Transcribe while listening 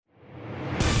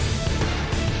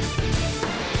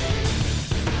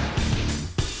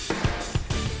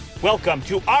Welcome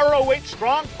to ROH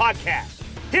Strong Podcast.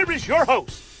 Here is your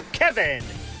host, Kevin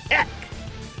Heck.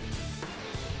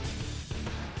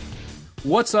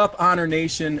 What's up, Honor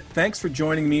Nation? Thanks for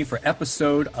joining me for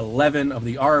episode 11 of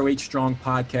the ROH Strong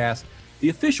Podcast, the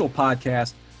official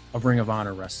podcast of Ring of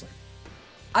Honor Wrestling.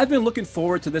 I've been looking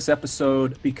forward to this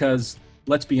episode because,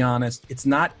 let's be honest, it's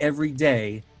not every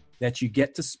day that you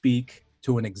get to speak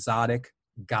to an exotic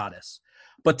goddess.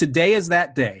 But today is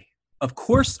that day. Of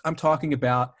course, I'm talking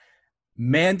about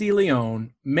Mandy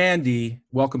Leon. Mandy,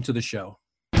 welcome to the show.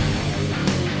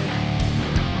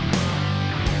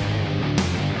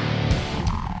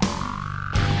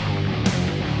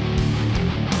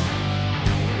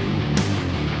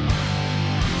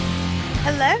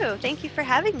 Hello. Thank you for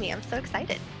having me. I'm so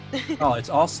excited. Oh, it's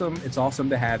awesome. It's awesome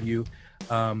to have you.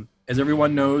 As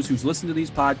everyone knows who's listened to these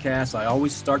podcasts, I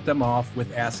always start them off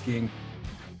with asking,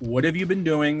 what have you been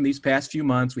doing these past few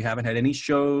months? We haven't had any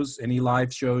shows, any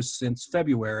live shows since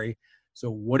February. So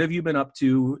what have you been up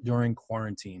to during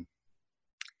quarantine?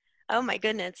 Oh my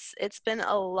goodness. It's been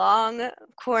a long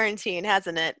quarantine,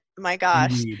 hasn't it? My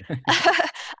gosh. Indeed.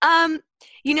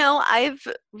 I've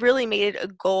really made it a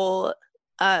goal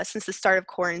since the start of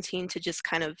quarantine to just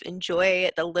kind of enjoy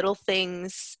the little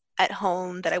things at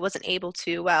home that I wasn't able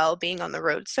to while being on the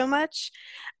road so much.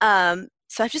 So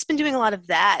I've just been doing a lot of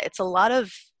that. It's a lot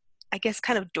of, I guess,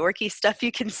 kind of dorky stuff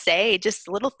you can say, just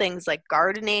little things like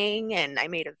gardening, and I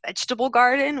made a vegetable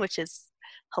garden, which is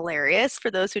hilarious. For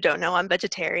those who don't know, I'm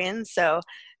vegetarian, so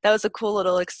that was a cool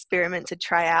little experiment to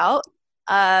try out.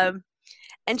 And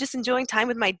just enjoying time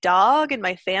with my dog and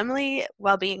my family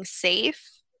while being safe,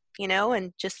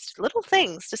 and just little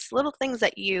things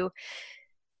that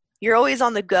you're always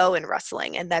on the go in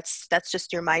wrestling, and that's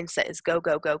just your mindset is go,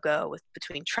 go, go, go with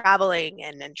between traveling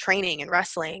and training and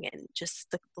wrestling and just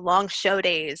the long show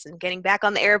days and getting back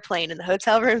on the airplane and the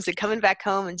hotel rooms and coming back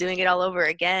home and doing it all over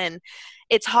again.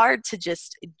 It's hard to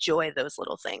just enjoy those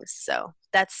little things. So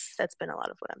that's been a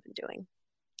lot of what I've been doing.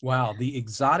 Wow. The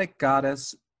exotic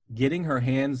goddess getting her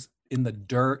hands in the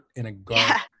dirt in a garden.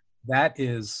 Yeah. That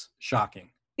is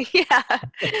shocking. Yeah,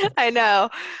 I know.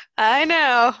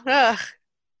 Ugh.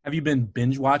 Have you been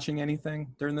binge watching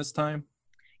anything during this time?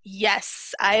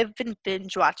 Yes, I've been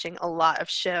binge watching a lot of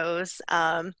shows.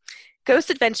 Ghost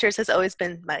Adventures has always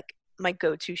been my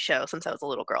go-to show since I was a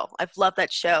little girl. I've loved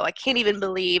that show. I can't even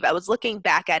believe I was looking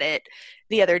back at it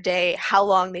the other day, how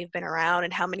long they've been around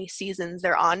and how many seasons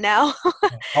they're on now.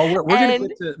 We're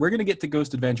gonna get to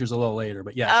Ghost Adventures a little later,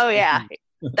 but yes. Oh yeah,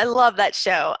 I love that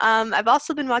show. I've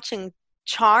also been watching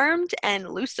Charmed and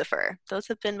Lucifer. Those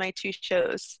have been my two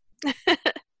shows.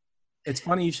 It's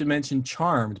funny you should mention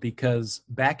Charmed because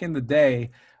back in the day,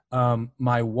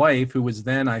 my wife, who was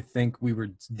then, I think we were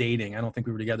dating, I don't think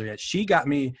we were together yet, she got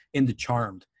me into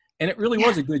Charmed. And it really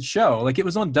was a good show. Like, it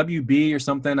was on WB or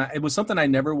something. It was something I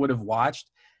never would have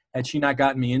watched had she not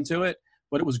gotten me into it,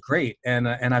 but it was great. And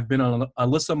I've been an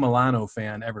Alyssa Milano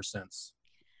fan ever since.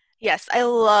 Yes, I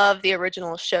love the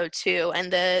original show too.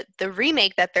 And the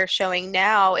remake that they're showing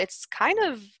now, it's kind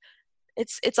of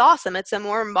it's awesome. It's a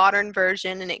more modern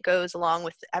version, and it goes along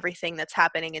with everything that's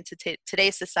happening in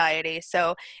today's society.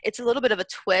 So it's a little bit of a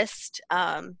twist,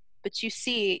 but you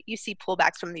see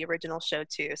pullbacks from the original show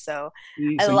too. So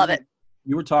I love it.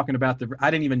 You were talking about I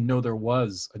didn't even know there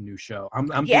was a new show.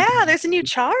 There's a new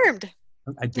Charmed.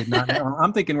 I did not know.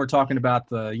 I'm thinking we're talking about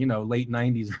the late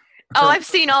 90s. Oh, I've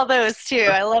seen all those too.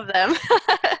 I love them.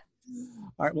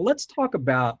 All right. Well, let's talk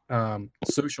about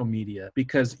social media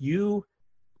because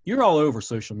you're all over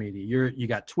social media. You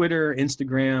got Twitter,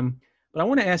 Instagram, but I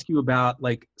want to ask you about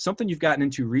like something you've gotten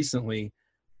into recently,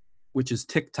 which is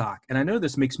TikTok. And I know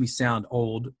this makes me sound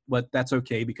old, but that's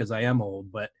okay because I am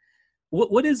old. But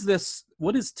what is this?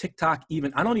 What is TikTok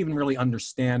even? I don't even really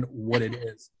understand what it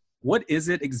is. What is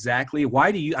it exactly?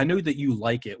 Why I know that you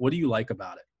like it. What do you like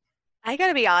about it? I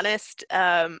gotta be honest.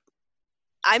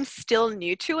 I'm still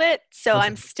new to it, so Okay.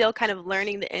 I'm still kind of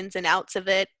learning the ins and outs of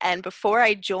it. And before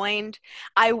I joined,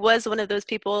 I was one of those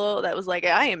people that was like,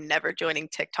 I am never joining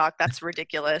TikTok. That's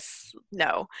ridiculous.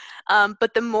 No.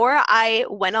 But the more I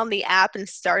went on the app and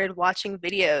started watching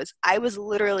videos, I was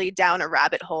literally down a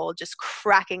rabbit hole, just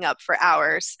cracking up for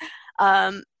hours.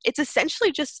 It's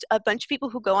essentially just a bunch of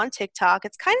people who go on TikTok.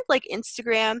 It's kind of like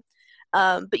Instagram.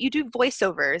 But you do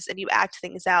voiceovers and you act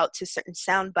things out to certain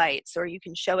sound bites, or you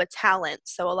can show a talent.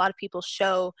 So a lot of people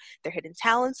show their hidden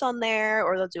talents on there,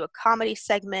 or they'll do a comedy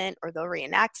segment, or they'll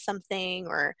reenact something,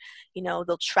 or,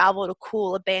 they'll travel to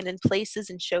cool abandoned places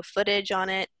and show footage on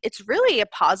it. It's really a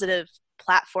positive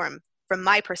platform from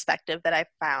my perspective that I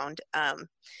found.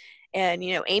 And,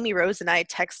 Amy Rose and I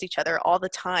text each other all the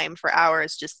time for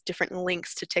hours, just different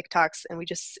links to TikToks, and we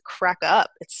just crack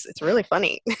up. It's really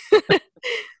funny.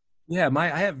 Yeah, I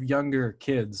have younger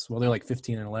kids. Well, they're like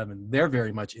 15 and 11. They're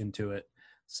very much into it.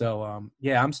 So,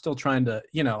 yeah, I'm still trying to,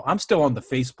 I'm still on the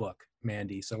Facebook,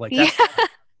 Mandy. So like, Yeah. that's,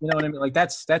 you know what I mean? Like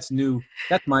that's new.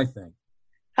 That's my thing.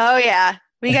 Oh yeah.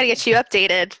 We got to get you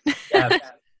updated. Yeah.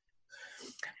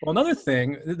 Well, another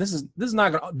thing, this is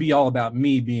not going to be all about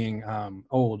me being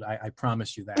old. I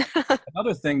promise you that.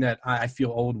 Another thing that I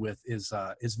feel old with is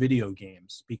video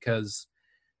games, because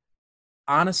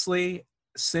honestly,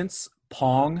 since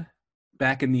Pong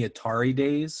back in the Atari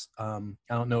days, I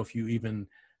don't know if you even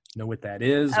know what that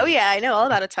is. Oh yeah, I know all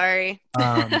about Atari.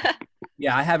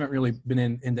 Yeah, I haven't really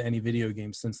been into any video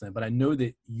games since then, but I know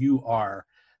that you are.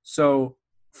 So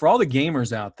for all the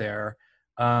gamers out there,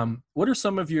 what are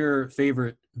some of your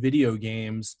favorite video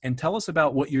games? And tell us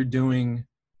about what you're doing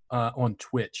on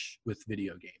Twitch with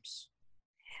video games.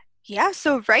 Yeah,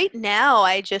 so right now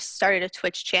I just started a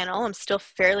Twitch channel. I'm still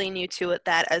fairly new to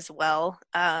that as well.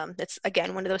 It's,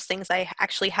 again, one of those things I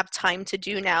actually have time to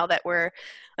do now that we're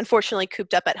unfortunately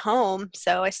cooped up at home.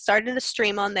 So I started a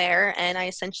stream on there, and I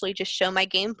essentially just show my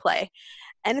gameplay.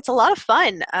 And it's a lot of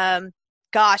fun.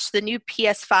 Gosh, the new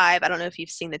PS5, I don't know if you've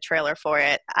seen the trailer for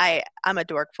it. I'm a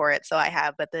dork for it, so I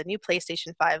have, but the new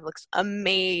PlayStation 5 looks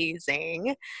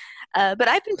amazing. But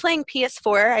I've been playing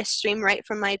PS4. I stream right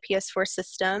from my PS4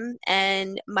 system,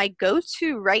 and my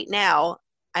go-to right now,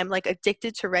 I'm like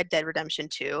addicted to Red Dead Redemption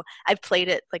 2. I've played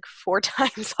it like 4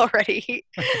 times already.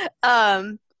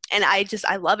 And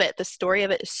I love it. The story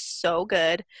of it is so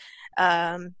good.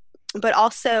 But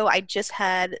also, I just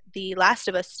had The Last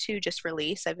of Us 2 just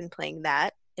released. I've been playing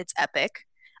that. It's epic.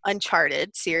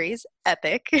 Uncharted series,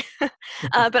 epic.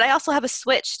 But I also have a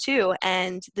Switch too,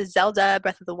 and the Zelda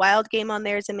Breath of the Wild game on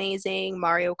there is amazing.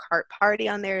 Mario Kart Party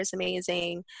on there is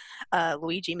amazing.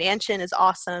 Luigi Mansion is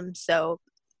awesome. So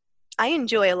I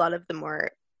enjoy a lot of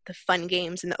the fun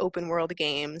games and the open world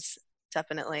games,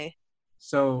 definitely.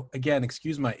 So again,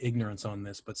 excuse my ignorance on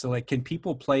this, but so like, can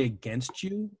people play against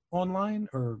you online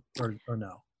or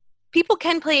no? People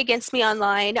can play against me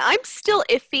online. I'm still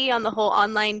iffy on the whole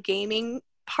online gaming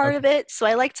part of it. So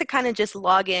I like to kind of just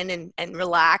log in and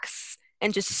relax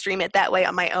and just stream it that way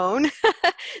on my own.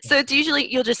 So it's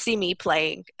usually, you'll just see me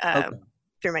playing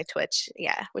through my Twitch.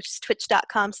 Yeah. Which is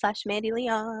twitch.com/Mandy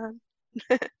Leon.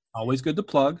 Always good to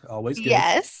plug. Always good.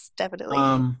 Yes, definitely.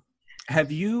 I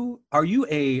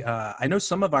know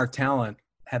some of our talent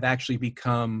have actually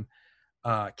become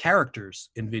characters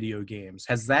in video games.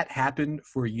 Has that happened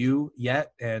for you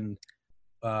yet? And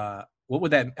what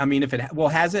would that, I mean,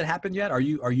 has it happened yet? Are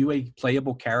you a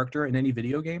playable character in any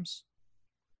video games?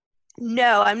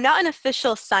 No, I'm not an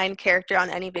official signed character on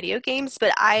any video games,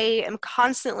 but I am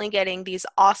constantly getting these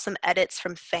awesome edits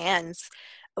from fans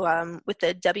with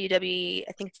the WWE,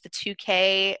 I think it's the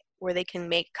 2K, where they can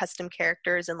make custom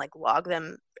characters and like log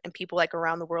them, and people like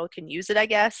around the world can use it, I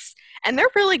guess. And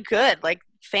they're really good. Like,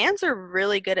 fans are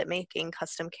really good at making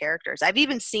custom characters. I've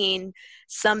even seen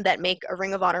some that make a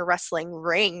Ring of Honor wrestling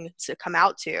ring to come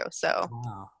out to. So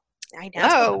Wow. I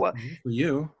know. For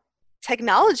you.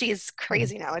 Technology is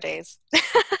crazy nowadays.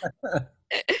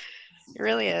 It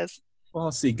really is. Well,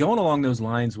 let's see. Going along those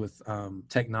lines with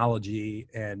technology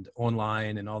and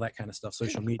online and all that kind of stuff,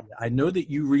 social media, I know that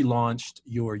you relaunched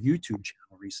your YouTube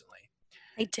channel recently.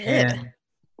 I did. And,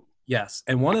 yes.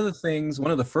 And one of the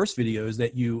first videos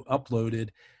that you uploaded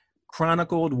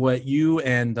chronicled what you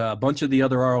and a bunch of the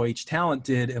other ROH talent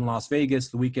did in Las Vegas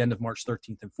the weekend of March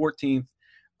 13th and 14th,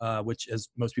 which, as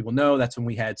most people know, that's when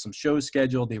we had some shows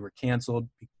scheduled. They were canceled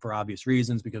for obvious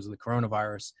reasons because of the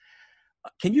coronavirus.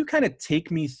 Can you kind of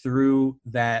take me through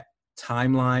that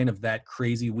timeline of that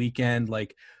crazy weekend?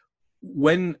 Like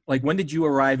when did you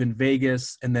arrive in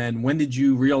Vegas? And then when did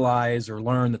you realize or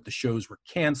learn that the shows were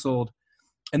canceled?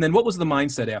 And then what was the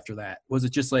mindset after that? Was it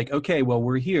just like, okay, well,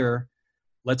 we're here,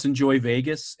 let's enjoy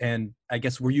Vegas? And I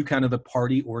guess, were you kind of the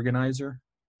party organizer?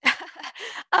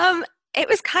 It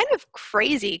was kind of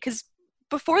crazy because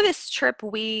before this trip,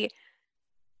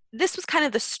 this was kind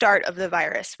of the start of the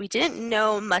virus. We didn't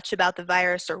know much about the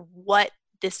virus or what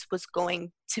this was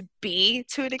going to be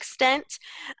to an extent.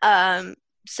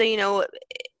 So,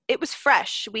 it was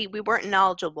fresh. We weren't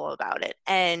knowledgeable about it.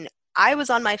 And I was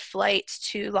on my flight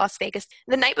to Las Vegas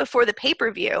the night before the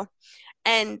pay-per-view.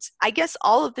 And I guess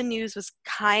all of the news was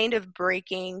kind of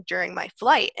breaking during my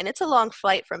flight. And it's a long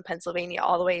flight from Pennsylvania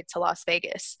all the way to Las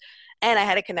Vegas. And I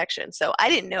had a connection. So I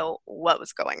didn't know what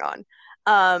was going on.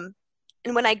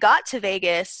 And when I got to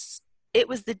Vegas, it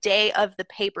was the day of the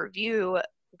pay-per-view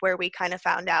where we kind of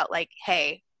found out, like,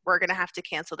 hey, we're going to have to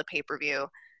cancel the pay-per-view.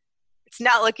 it's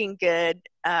not looking good.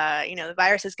 The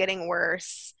virus is getting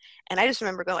worse. And I just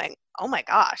remember going, oh my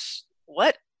gosh,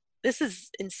 what? This is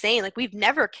insane. Like, we've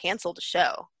never canceled a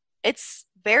show. It's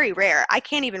very rare. I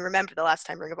can't even remember the last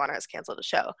time Ring of Honor has canceled a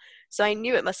show. So I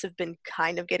knew it must have been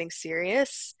kind of getting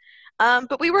serious.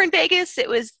 But we were in Vegas. It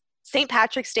was St.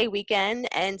 Patrick's Day weekend.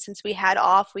 And since we had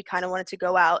off, we kind of wanted to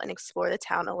go out and explore the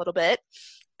town a little bit.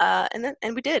 And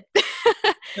we did.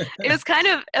 It was kind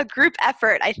of a group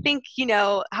effort. I think,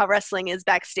 how wrestling is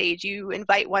backstage. You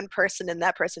invite one person and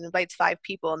that person invites 5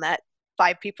 people, and that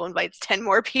 5 people invites 10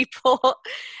 more people.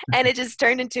 And it just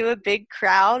turned into a big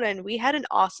crowd, and we had an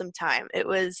awesome time. It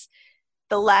was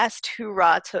the last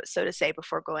hoorah, so to say,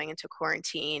 before going into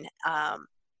quarantine.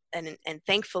 And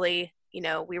thankfully,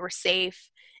 we were safe.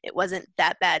 It wasn't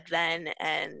that bad then,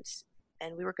 and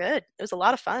we were good. It was a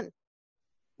lot of fun.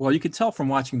 Well, you could tell from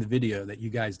watching the video that you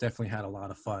guys definitely had a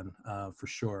lot of fun, for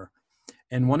sure.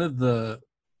 And one of the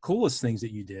coolest things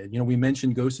that you did, we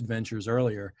mentioned Ghost Adventures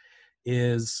earlier,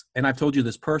 and I've told you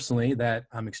this personally, that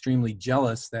I'm extremely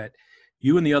jealous that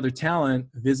you and the other talent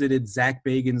visited Zach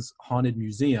Bagans' Haunted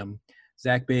Museum.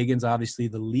 Zach Bagans, obviously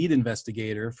the lead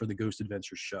investigator for the Ghost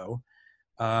Adventures show.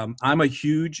 I'm a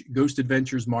huge Ghost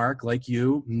Adventures mark, like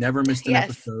you, never missed an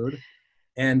episode.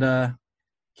 And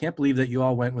can't believe that you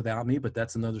all went without me, but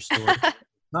that's another story.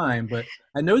 But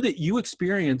I know that you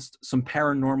experienced some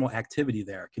paranormal activity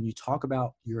there. Can you talk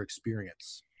about your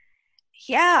experience?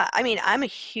 Yeah, I mean, I'm a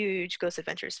huge Ghost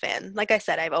Adventures fan. Like I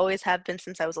said, I've always have been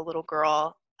since I was a little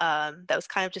girl. That was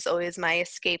kind of just always my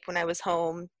escape when I was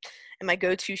home, and my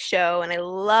go-to show, and I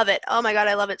love it. Oh my God,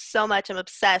 I love it so much. I'm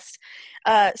obsessed.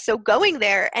 So going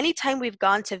there, anytime we've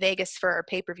gone to Vegas for our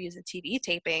pay-per-views and TV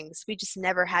tapings, we just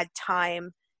never had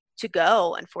time to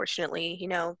go, unfortunately.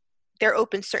 They're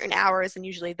open certain hours, and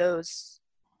usually that's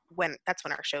when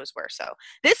our shows were. So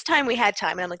this time we had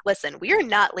time, and I'm like, listen, we are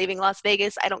not leaving Las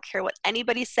Vegas. I don't care what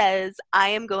anybody says. I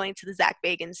am going to the Zach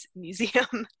Bagans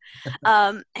Museum.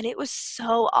 And it was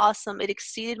so awesome. It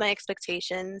exceeded my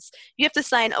expectations. You have to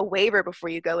sign a waiver before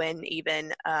you go in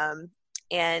even.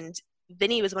 And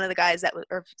Vincent was one of the guys that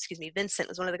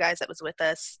was with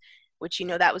us, which,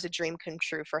 that was a dream come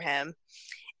true for him.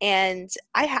 And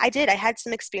I had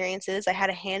some experiences. I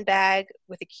had a handbag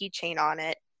with a keychain on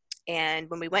it. And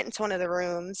when we went into one of the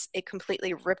rooms, it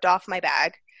completely ripped off my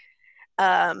bag.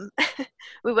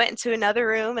 We went into another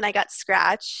room and I got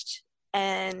scratched.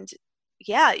 And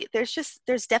yeah, there's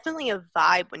definitely a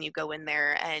vibe when you go in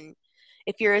there. And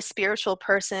if you're a spiritual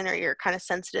person or you're kind of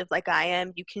sensitive like I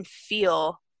am, you can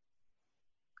feel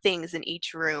things in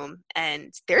each room.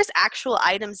 And there's actual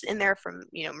items in there from,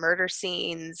 murder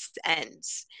scenes and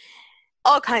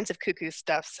all kinds of cuckoo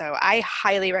stuff. So I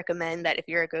highly recommend that if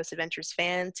you're a Ghost Adventures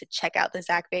fan, to check out the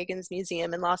Zach Bagans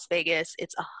Museum in Las Vegas.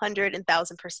 It's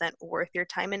 100,000% worth your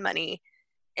time and money.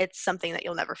 It's something that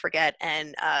you'll never forget.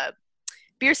 And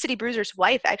Beer City Bruiser's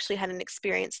wife actually had an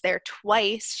experience there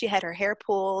twice. She had her hair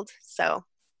pulled. So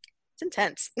it's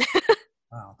intense.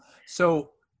 Wow.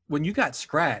 So when you got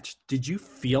scratched, did you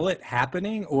feel it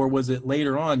happening, or was it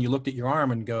later on you looked at your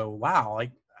arm and go, wow,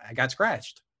 I got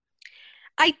scratched?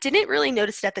 I didn't really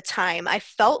notice it at the time. I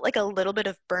felt like a little bit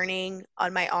of burning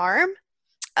on my arm.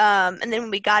 And then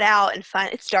when we got out and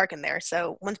it's dark in there.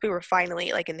 So once we were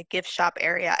finally like in the gift shop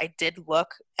area, I did look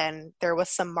and there was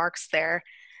some marks there.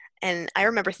 And I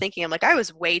remember thinking, I'm like, I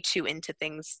was way too into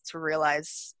things to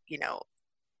realize,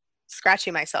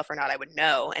 scratching myself or not, I would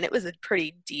know. And it was a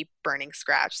pretty deep burning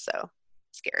scratch. So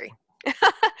scary.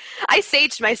 I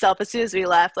saged myself as soon as we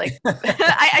left. Like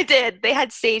I did. They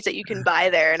had sage that you can buy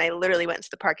there, and I literally went to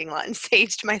the parking lot and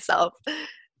saged myself.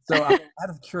 So out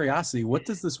of curiosity, what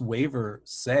does this waiver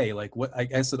say? Like, what, I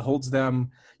guess it holds them,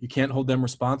 you can't hold them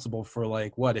responsible for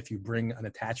like what if you bring an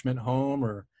attachment home,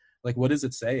 or like what does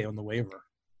it say on the waiver?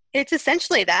 It's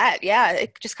essentially that. Yeah,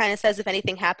 it just kind of says if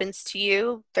anything happens to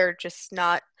you, they're just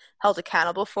not held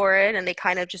accountable for it, and they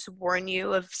kind of just warn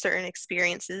you of certain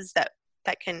experiences that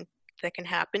can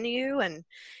happen to you. And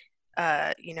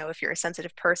if you're a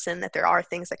sensitive person, that there are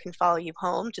things that can follow you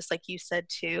home, just like you said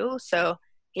too. So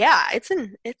yeah, it's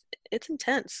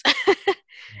intense.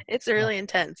 It's really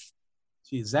intense.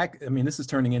 Gee, Zach, I mean, this is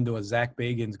turning into a Zach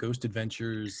Bagans Ghost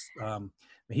Adventures.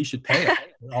 He should pay us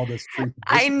for all this free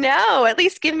publicity. I know. At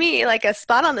least give me like a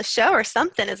spot on the show or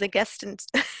something as a guest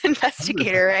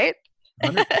investigator, 100%. Right?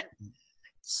 100%.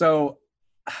 So,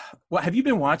 well, have you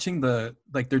been watching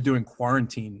they're doing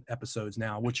quarantine episodes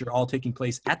now, which are all taking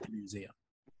place at the museum,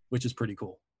 which is pretty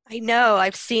cool. I know.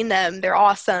 I've seen them. They're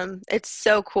awesome. It's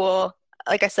so cool.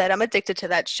 Like I said, I'm addicted to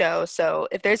that show. So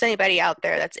if there's anybody out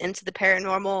there that's into the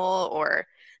paranormal or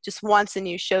just wants a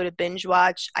new show to binge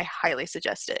watch, I highly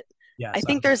suggest it. I Yes.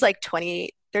 think there's like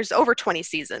 20, there's over 20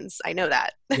 seasons. I know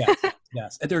that. Yes.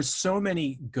 Yes. And there's so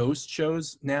many ghost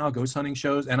shows now, ghost hunting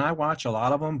shows, and I watch a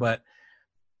lot of them, but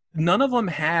none of them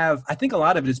have, I think a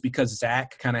lot of it is because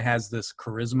Zach kind of has this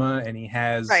charisma and he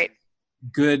has Right.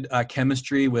 good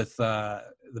chemistry with the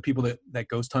people that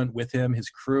ghost hunt with him, his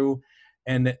crew.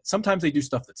 And sometimes they do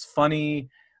stuff that's funny.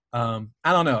 I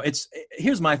don't know.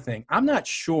 Here's my thing. I'm not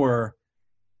sure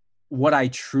what I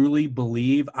truly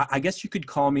believe. I guess you could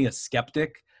call me a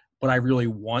skeptic, but I really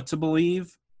want to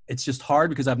believe. It's just hard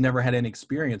because I've never had any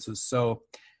experiences. So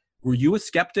were you a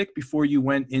skeptic before you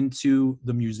went into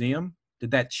the museum?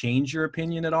 Did that change your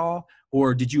opinion at all?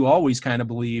 Or did you always kind of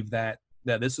believe that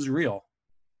this is real?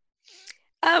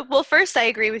 Well, first, I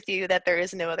agree with you that there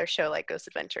is no other show like Ghost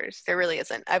Adventures. There really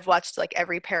isn't. I've watched like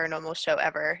every paranormal show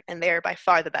ever, and they're by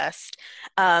far the best.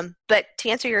 But to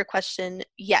answer your question,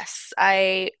 yes,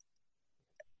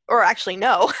 or actually,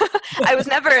 no. I was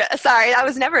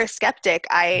never a skeptic.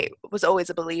 I was always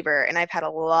a believer, and I've had a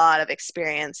lot of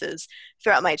experiences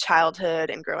throughout my childhood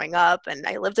and growing up, and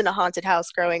I lived in a haunted house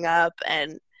growing up,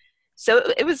 and so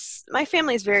my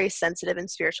family is very sensitive and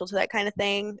spiritual to that kind of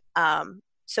thing.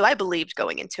 So I believed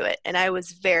going into it, and I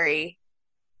was very,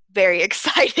 very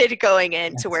excited going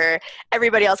in to where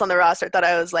everybody else on the roster thought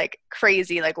I was like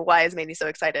crazy, like why is Mandy so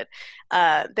excited?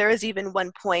 There was even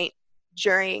one point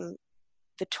during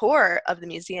the tour of the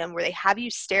museum where they have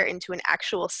you stare into an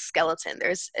actual skeleton.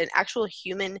 There's an actual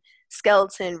human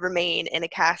skeleton remain in a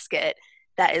casket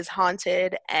that is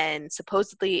haunted, and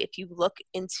supposedly if you look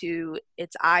into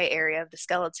its eye area of the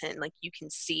skeleton, like you can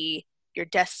see your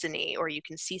destiny, or you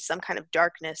can see some kind of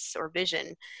darkness or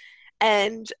vision.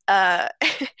 And I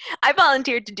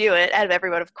volunteered to do it out of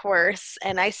everyone, of course,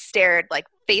 and I stared like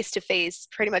face to face,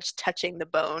 pretty much touching the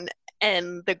bone.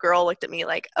 And the girl looked at me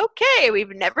like, okay,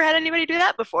 we've never had anybody do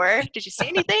that before. Did you see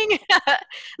anything? I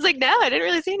was like, no, I didn't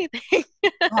really see anything.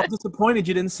 I'm disappointed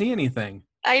you didn't see anything.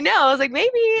 I know. I was like,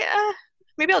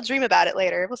 maybe I'll dream about it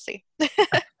later. We'll see.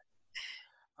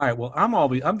 All right. Well,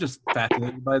 I'm just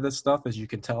fascinated by this stuff, as you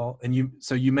can tell. And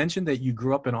you mentioned that you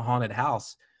grew up in a haunted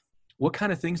house. What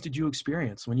kind of things did you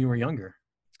experience when you were younger?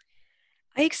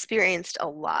 I experienced a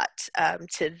lot,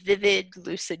 to vivid,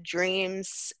 lucid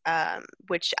dreams,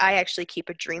 which I actually keep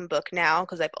a dream book now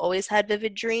because I've always had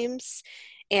vivid dreams.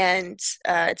 And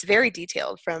it's very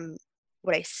detailed, from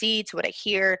what I see to what I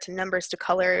hear to numbers to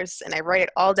colors. And I write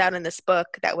it all down in this book.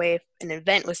 That way, if an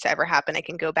event was to ever happen, I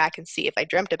can go back and see if I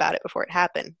dreamt about it before it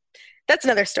happened. That's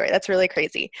another story. That's really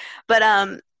crazy. But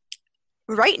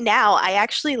right now, I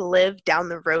actually live down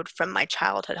the road from my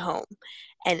childhood home.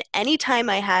 And anytime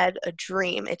I had a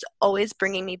dream, it's always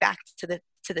bringing me back to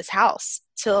this house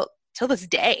till this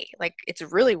day. Like, it's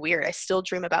really weird. I still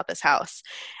dream about this house.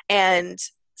 And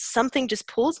something just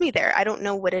pulls me there. I don't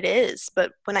know what it is,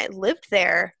 but when I lived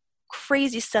there,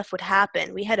 crazy stuff would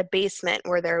happen. We had a basement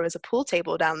where there was a pool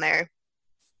table down there.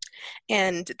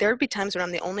 And there would be times when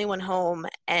I'm the only one home,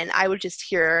 and I would just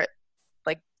hear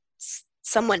like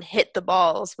someone hit the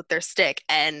balls with their stick,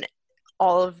 and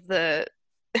all of the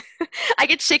I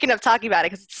get shaken up talking about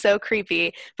it because it's so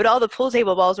creepy, but all the pool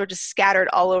table balls were just scattered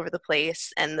all over the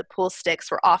place, and the pool sticks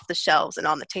were off the shelves and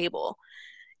on the table.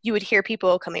 You would hear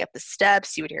people coming up the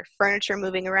steps. You would hear furniture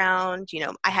moving around.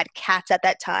 I had cats at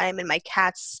that time, and my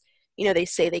cats, they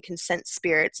say they can sense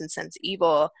spirits and sense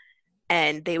evil,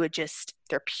 and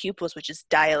their pupils would just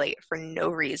dilate for no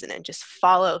reason and just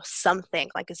follow something,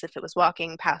 like as if it was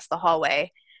walking past the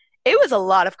hallway. It was a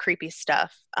lot of creepy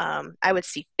stuff. I would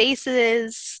see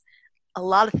faces, a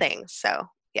lot of things. So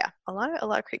yeah, a lot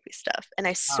of creepy stuff. And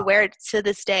I swear to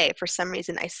this day, for some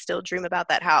reason, I still dream about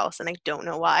that house, and I don't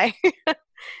know why.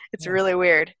 It's really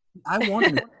weird. I want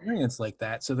an experience like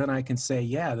that, so then I can say,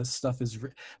 yeah, this stuff is.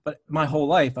 But my whole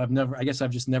life, I guess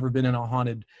I've just never been in a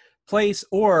haunted place,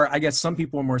 or I guess some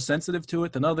people are more sensitive to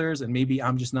it than others, and maybe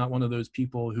I'm just not one of those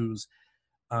people who's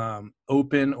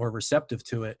open or receptive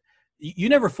to it. You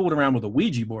never fooled around with a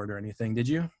Ouija board or anything, did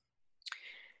you?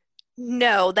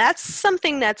 No, that's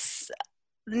something that's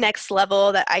next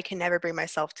level that I can never bring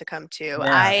myself to come to.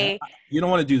 Yeah, you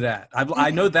don't want to do that. I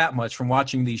know that much from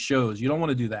watching these shows. You don't want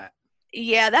to do that.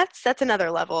 Yeah, that's another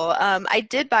level. I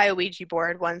did buy a Ouija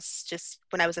board once, just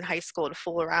when I was in high school, to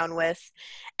fool around with,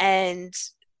 and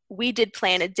we did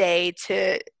plan a day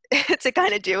to to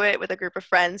kind of do it with a group of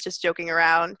friends, just joking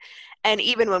around. And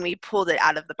even when we pulled it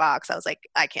out of the box, I was like,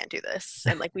 I can't do this.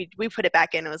 And like we put it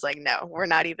back in and was like, no, we're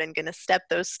not even going to step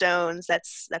those stones.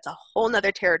 That's a whole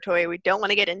nother territory we don't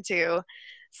want to get into.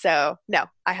 So no,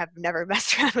 I have never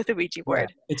messed around with a Ouija board.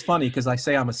 Yeah. It's funny because I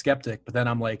say I'm a skeptic, but then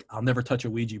I'm like, I'll never touch a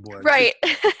Ouija board. Right.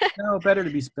 No, better to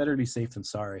be safe than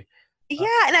sorry.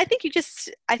 Yeah, and I think you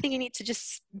need to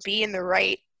just be in the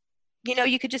right,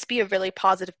 you could just be a really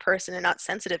positive person and not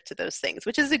sensitive to those things,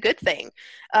 which is a good thing.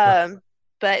 Right.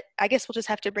 But I guess we'll just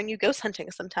have to bring you ghost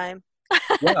hunting sometime.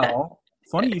 Well,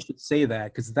 funny you should say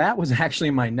that, because that was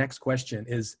actually my next question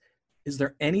is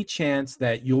there any chance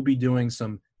that you'll be doing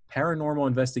some paranormal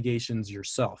investigations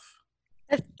yourself?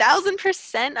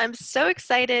 1,000%. I'm so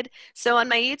excited. So on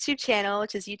my YouTube channel,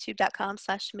 which is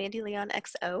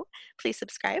youtube.com/MandyLeonXO, please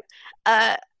subscribe.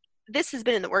 Uh, this has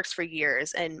been in the works for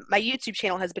years, and my YouTube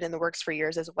channel has been in the works for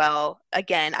years as well.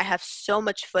 Again, I have so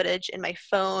much footage in my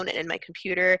phone and in my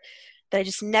computer that I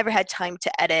just never had time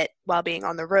to edit while being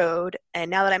on the road.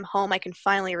 And now that I'm home, I can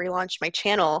finally relaunch my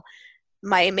channel.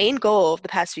 My main goal of the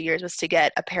past few years was to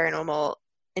get a paranormal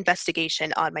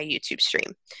investigation on my YouTube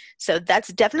stream. So that's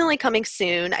definitely coming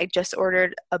soon. I just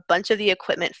ordered a bunch of the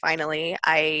equipment finally.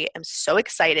 I am so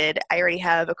excited. I already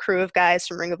have a crew of guys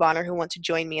from Ring of Honor who want to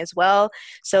join me as well.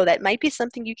 So that might be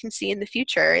something you can see in the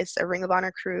future, is a Ring of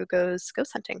Honor crew goes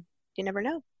ghost hunting. You never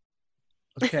know.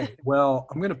 Okay, well,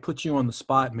 I'm going to put you on the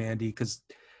spot, Mandy, because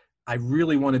I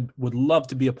really would love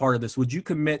to be a part of this. Would you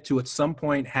commit to at some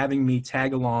point having me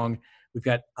tag along? We've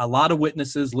got a lot of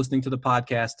witnesses listening to the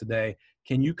podcast today.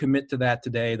 Can you commit to that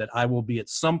today, that I will be at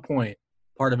some point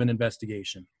part of an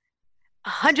investigation?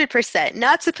 100%.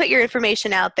 Not to put your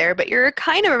information out there, but you're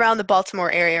kind of around the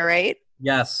Baltimore area, right?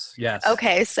 Yes, yes.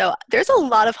 Okay, so there's a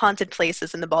lot of haunted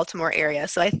places in the Baltimore area,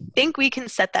 so I think we can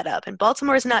set that up. And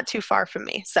Baltimore is not too far from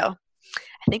me, so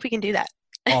I think we can do that.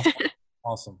 Awesome.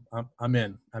 Awesome. I'm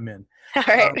in. All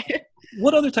right.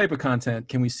 What other type of content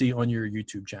can we see on your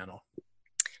YouTube channel?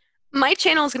 My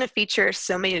channel is going to feature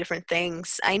so many different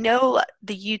things. I know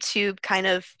the YouTube kind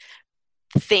of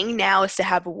thing now is to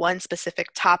have one specific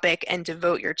topic and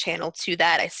devote your channel to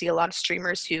that. I see a lot of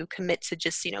streamers who commit to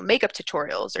just, makeup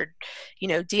tutorials or,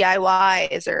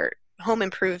 DIYs or home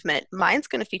improvement. Mine's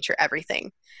going to feature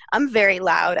everything. I'm very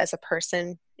loud as a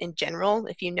person in general.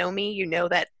 If you know me, you know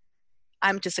that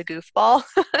I'm just a goofball.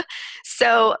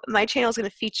 So my channel is going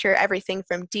to feature everything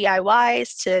from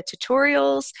DIYs to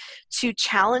tutorials to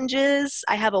challenges.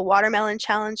 I have a watermelon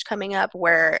challenge coming up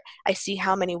where I see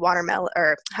how many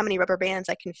rubber bands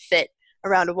I can fit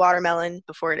around a watermelon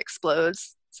before it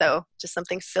explodes. So just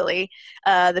something silly.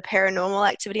 The paranormal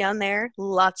activity on there,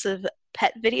 lots of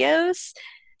pet videos.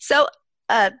 So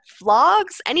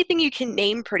vlogs, anything you can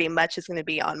name pretty much is going to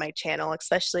be on my channel,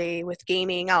 especially with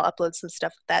gaming. I'll upload some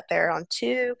stuff with that there on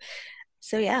too.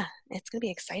 So yeah, it's going to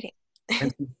be exciting.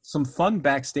 And some fun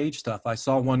backstage stuff. I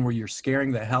saw one where you're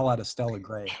scaring the hell out of Stella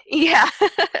Gray. Yeah,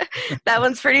 that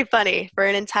one's pretty funny. For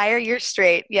an entire year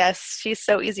straight, yes, she's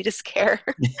so easy to scare.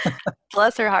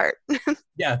 Bless her heart.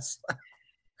 Yes.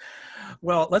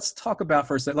 Well, let's talk about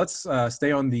for a second. Let's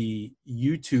stay on the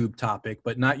YouTube topic,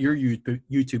 but not your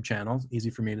YouTube channel. Easy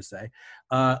for me to say.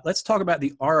 Let's talk about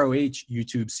the ROH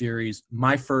YouTube series,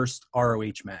 My First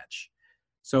ROH Match.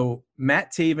 So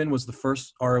Matt Taven was the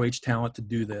first ROH talent to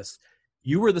do this.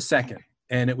 You were the second,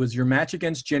 and it was your match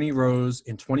against Jenny Rose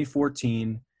in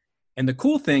 2014. And the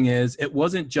cool thing is, it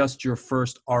wasn't just your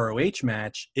first ROH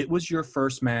match. It was your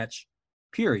first match,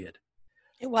 period.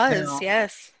 It was, Now,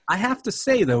 yes. I have to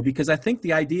say, though, because I think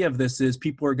the idea of this is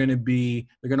people are going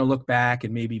to look back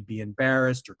and maybe be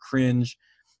embarrassed or cringe.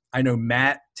 I know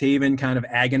Matt Taven kind of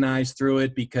agonized through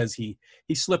it because he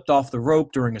slipped off the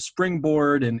rope during a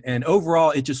springboard, and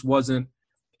overall it just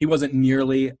he wasn't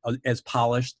nearly as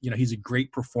polished. He's a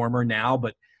great performer now,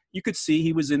 but you could see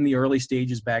he was in the early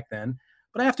stages back then.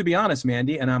 But I have to be honest,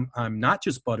 Mandy, and I'm not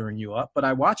just buttering you up, but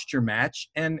I watched your match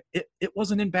and it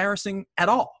wasn't embarrassing at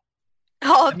all.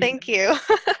 Oh, thank you.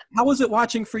 How was it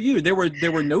watching for you? There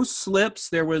were no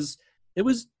slips. It was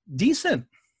decent.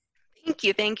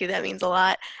 Thank you. That means a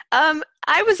lot.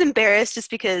 I was embarrassed just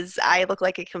because I look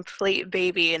like a complete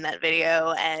baby in that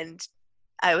video, and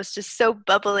I was just so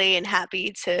bubbly and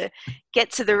happy to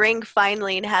get to the ring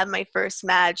finally and have my first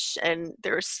match, and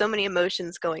there were so many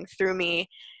emotions going through me.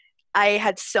 I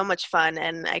had so much fun,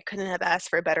 and I couldn't have asked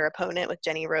for a better opponent with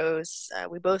Jenny Rose.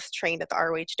 We both trained at the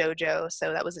ROH dojo,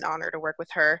 so that was an honor to work with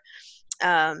her.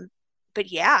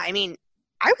 But yeah,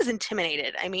 I was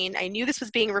intimidated. I knew this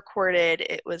was being recorded.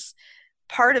 It was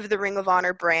part of the Ring of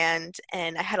Honor brand,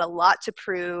 and I had a lot to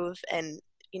prove. And,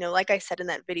 like I said in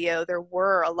that video, there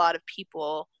were a lot of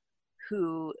people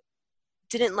who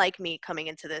didn't like me coming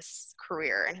into this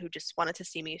career and who just wanted to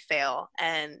see me fail.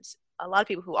 And a lot of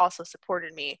people who also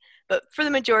supported me, but for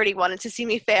the majority wanted to see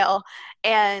me fail.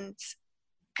 And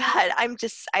God,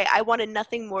 I wanted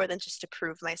nothing more than just to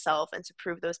prove myself and to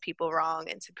prove those people wrong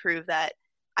and to prove that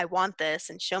I want this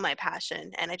and show my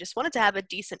passion. And I just wanted to have a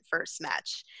decent first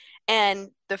match. And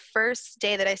the first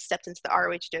day that I stepped into the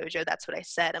ROH dojo, that's what I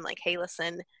said. I'm like, hey,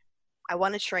 listen, I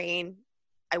want to train.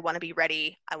 I want to be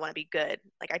ready. I want to be good.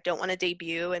 Like, I don't want to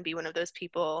debut and be one of those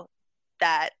people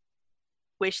that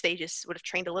wish they just would have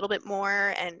trained a little bit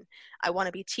more. And I want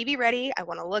to be TV ready. I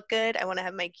want to look good. I want to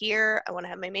have my gear. I want to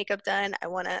have my makeup done. I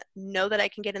want to know that I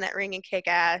can get in that ring and kick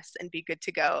ass and be good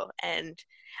to go. And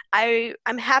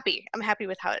I'm happy. I'm happy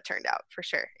with how it turned out, for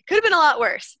sure. It could have been a lot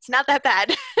worse. It's not that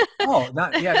bad. It's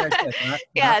not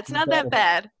that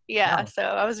bad. Yeah. No. So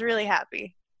I was really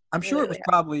happy. I'm sure it was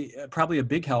probably a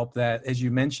big help that, as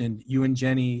you mentioned, you and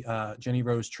Jenny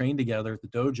Rose trained together at the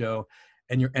dojo,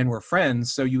 and were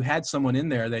friends. So you had someone in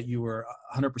there that you were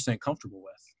 100% comfortable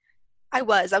with. I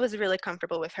was really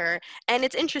comfortable with her. And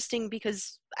it's interesting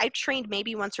because I trained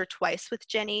maybe once or twice with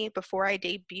Jenny before I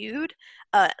debuted.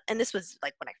 And this was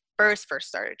like when I first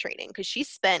started training, because she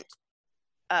spent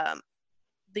the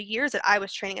years that I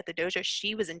was training at the dojo,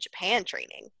 she was in Japan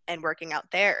training and working out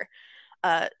there.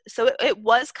 So it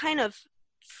was kind of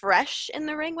fresh in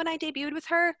the ring when I debuted with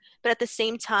her, but at the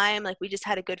same time, like, we just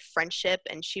had a good friendship,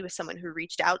 and she was someone who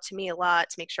reached out to me a lot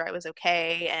to make sure I was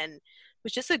okay, and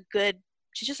was just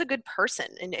she's just a good person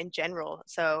in general.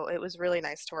 So it was really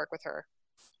nice to work with her.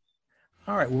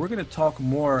 All right. Well, we're going to talk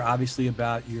more, obviously,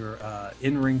 about your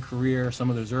in-ring career, some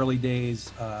of those early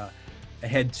days,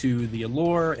 ahead to the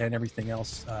Allure and everything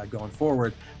else going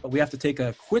forward. But we have to take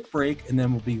a quick break, and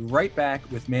then we'll be right back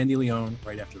with Mandy Leone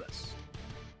right after this.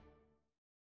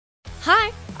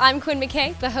 Hi, I'm Quinn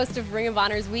McKay, the host of Ring of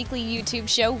Honor's weekly YouTube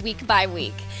show, Week by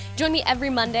Week. Join me every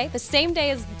Monday, the same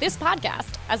day as this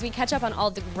podcast, as we catch up on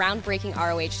all the groundbreaking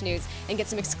ROH news and get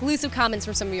some exclusive comments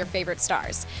from some of your favorite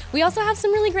stars. We also have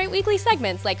some really great weekly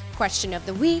segments like Question of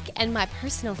the Week and my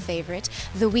personal favorite,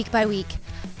 the Week by Week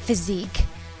Physique.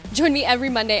 Join me every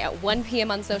Monday at 1 p.m.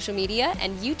 on social media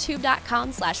and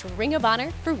youtube.com/Ring of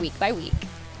Honor for Week by Week.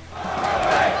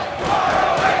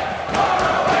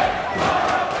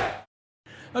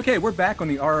 Okay, we're back on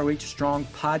the ROH Strong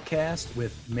podcast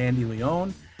with Mandy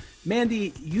Leone.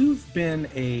 Mandy, you've been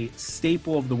a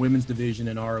staple of the women's division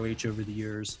in ROH over the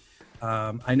years.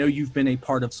 I know you've been a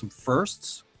part of some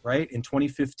firsts, right? In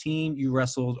 2015, you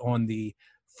wrestled on the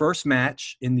first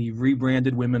match in the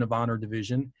rebranded Women of Honor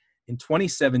division. In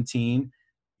 2017,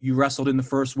 you wrestled in the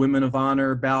first Women of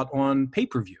Honor bout on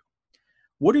pay-per-view.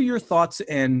 What are your thoughts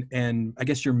and I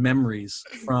guess your memories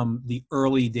from the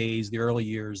early days, the early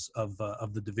years of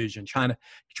the division, trying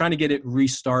to get it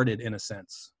restarted in a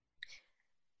sense?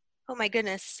 Oh my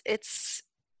goodness, it's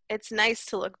nice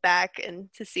to look back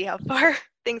and to see how far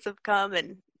things have come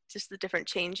and just the different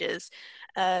changes.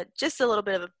 Just a little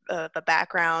bit of a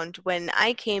background. When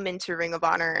I came into Ring of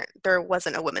Honor, there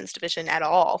wasn't a women's division at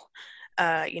all.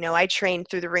 I trained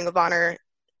through the Ring of Honor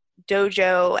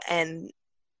dojo, and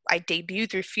I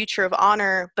debuted through Future of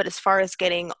Honor, but as far as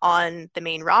getting on the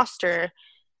main roster,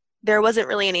 there wasn't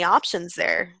really any options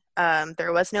there.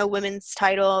 There was no women's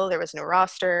title, there was no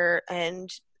roster, and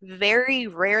very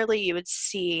rarely you would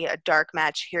see a dark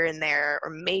match here and there,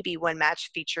 or maybe one match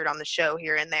featured on the show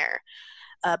here and there,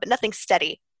 but nothing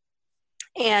steady.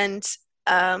 And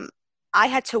I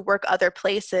had to work other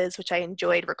places, which I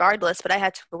enjoyed regardless, but I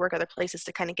had to work other places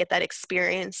to kind of get that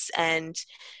experience. And,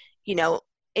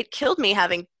 it killed me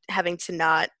having to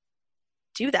not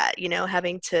do that,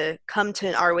 having to come to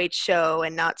an ROH show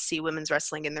and not see women's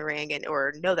wrestling in the ring,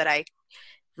 or know that I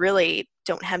really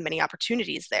don't have many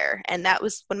opportunities there. And that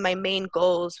was one of my main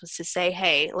goals, was to say,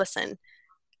 hey, listen,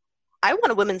 I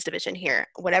want a women's division here.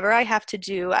 Whatever I have to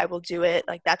do, I will do it.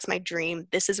 Like, that's my dream.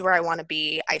 This is where I want to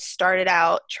be. I started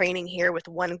out training here with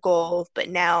one goal, but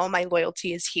now my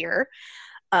loyalty is here.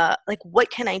 What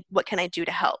can I do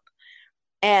to help?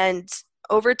 And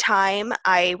over time,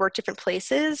 I worked different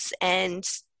places, and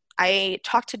I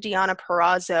talked to Deonna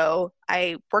Purrazzo.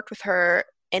 I worked with her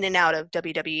in and out of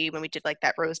WWE when we did like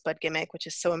that Rosebud gimmick, which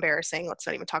is so embarrassing. Let's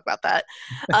not even talk about that.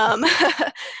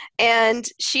 And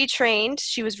she trained.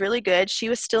 She was really good. She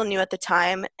was still new at the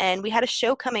time, and we had a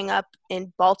show coming up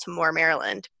in Baltimore,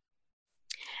 Maryland.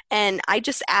 And I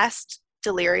just asked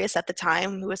Delirious at the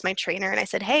time, who was my trainer, and I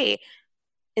said, hey,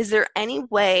 is there any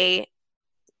way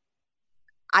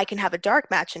I can have a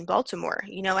dark match in Baltimore?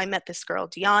 I met this girl,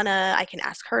 Deonna. I can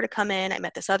ask her to come in. I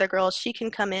met this other girl. She can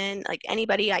come in. Like,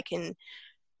 anybody I can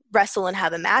wrestle and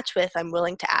have a match with, I'm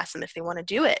willing to ask them if they want to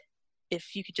do it. If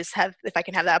I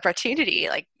can have that opportunity,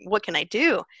 like, what can I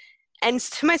do? And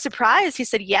to my surprise, he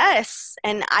said yes.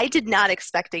 And I did not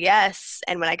expect a yes.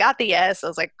 And when I got the yes, I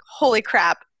was like, holy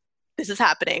crap, this is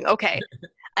happening. Okay.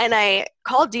 And I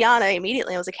called Deanna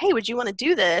immediately. I was like, hey, would you want to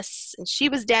do this? And she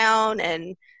was down.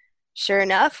 And sure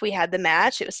enough, we had the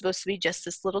match. It was supposed to be just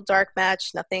this little dark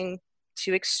match, nothing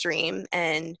too extreme.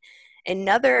 And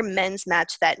another men's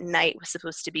match that night was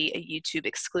supposed to be a YouTube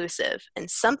exclusive. And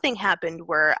something happened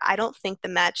where I don't think the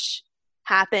match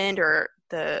happened, or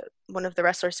one of the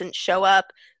wrestlers didn't show up.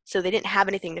 So they didn't have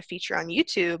anything to feature on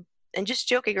YouTube. And just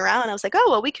joking around, I was like, oh,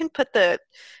 well, we can put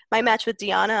my match with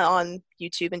Deanna on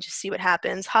YouTube and just see what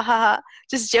happens. Ha ha ha.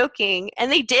 Just joking. And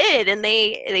they did. And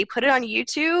they put it on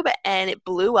YouTube and it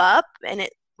blew up. And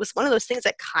it was one of those things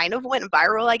that kind of went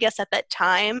viral, I guess, at that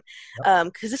time.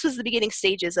 Because this was the beginning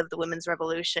stages of the women's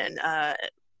revolution.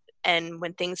 And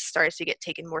when things started to get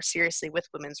taken more seriously with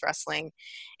women's wrestling,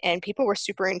 and people were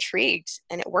super intrigued,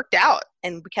 and it worked out.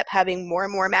 And we kept having more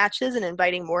and more matches and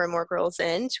inviting more and more girls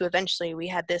in, to eventually we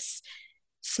had this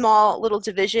small little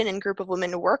division and group of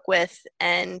women to work with.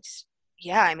 And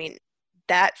yeah, I mean,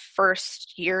 that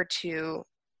first year or two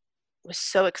was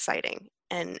so exciting.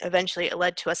 And eventually it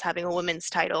led to us having a women's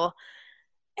title.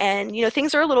 And, you know,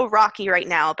 things are a little rocky right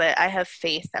now, but I have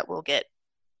faith that we'll get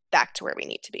back to where we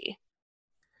need to be.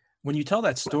 When you tell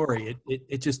that story,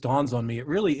 it just dawns on me. It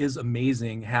really is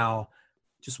amazing how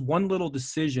just one little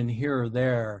decision here or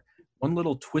there, one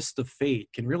little twist of fate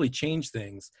can really change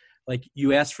things. Like,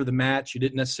 you asked for the match. You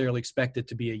didn't necessarily expect it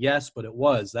to be a yes, but it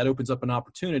was. That opens up an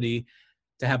opportunity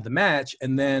to have the match.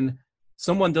 And then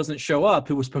someone doesn't show up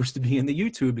who was supposed to be in the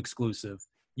YouTube exclusive.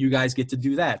 You guys get to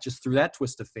do that just through that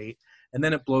twist of fate. And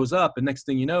then it blows up. And next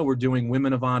thing you know, we're doing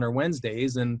Women of Honor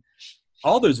Wednesdays. And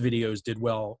all those videos did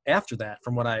well after that,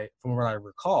 from what I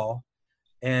recall.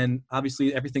 And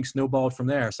obviously everything snowballed from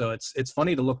there. So it's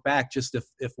funny to look back, just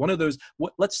if one of those,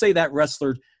 let's say that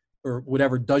wrestler or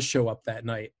whatever does show up that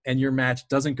night and your match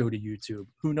doesn't go to YouTube,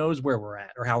 who knows where we're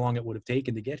at or how long it would have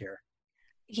taken to get here.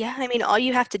 Yeah, I mean, all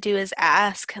you have to do is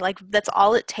ask. Like, that's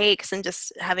all it takes, and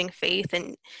just having faith.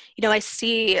 And, you know, I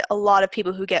see a lot of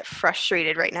people who get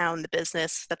frustrated right now in the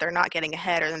business that they're not getting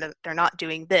ahead, or that they're not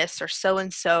doing this, or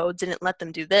so-and-so didn't let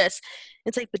them do this.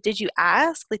 It's like, but did you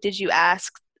ask? Like, did you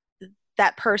ask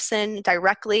that person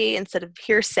directly instead of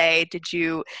hearsay? Did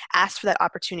you ask for that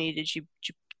opportunity? Did you,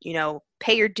 you know,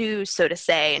 pay your dues, so to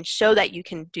say, and show that you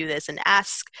can do this, and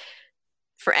ask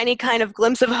for any kind of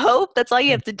glimpse of hope? That's all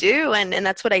you have to do. And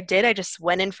that's what I did. I just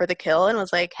went in for the kill and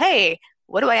was like, hey,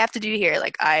 what do I have to do here?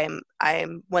 Like,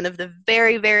 I'm one of the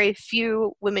very, very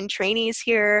few women trainees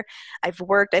here. I've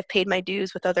paid my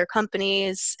dues with other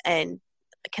companies, and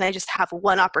can I just have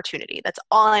one opportunity? That's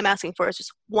all I'm asking for, is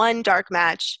just one dark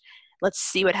match. Let's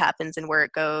see what happens and where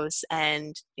it goes.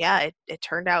 And yeah, it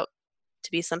turned out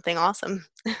to be something awesome.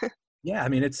 Yeah, I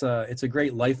mean, it's a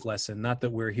great life lesson. Not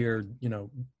that we're here, you know,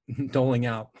 doling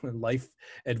out life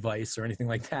advice or anything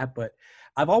like that, but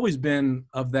I've always been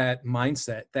of that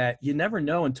mindset that you never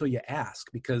know until you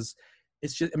ask, because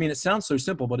it's just, I mean, it sounds so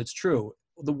simple, but it's true.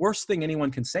 The worst thing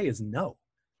anyone can say is no.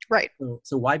 Right.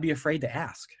 So why be afraid to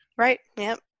ask? Right.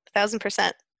 Yep.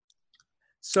 1,000%.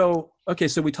 So, okay.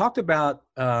 So we talked about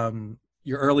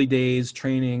your early days,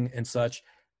 training and such.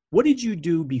 What did you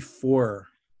do before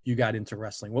you got into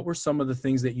wrestling? What were some of the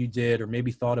things that you did or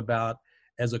maybe thought about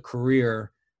as a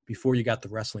career before you got the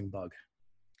wrestling bug?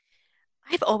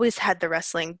 I've always had the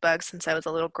wrestling bug since I was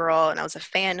a little girl, and I was a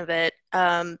fan of it.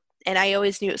 And I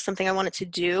always knew it was something I wanted to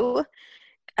do.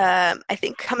 I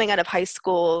think coming out of high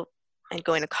school and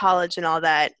going to college and all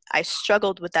that, I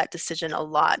struggled with that decision a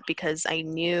lot, because I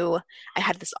knew I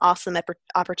had this awesome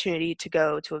opportunity to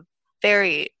go to a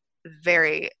very,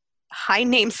 very high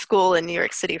name school in New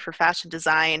York City for fashion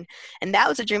design. And that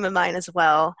was a dream of mine as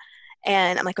well.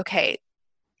 And I'm like, okay,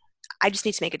 I just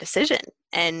need to make a decision.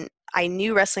 And I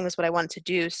knew wrestling was what I wanted to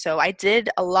do. So I did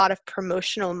a lot of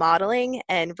promotional modeling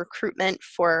and recruitment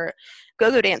for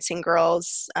go-go dancing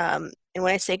girls. And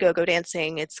when I say go-go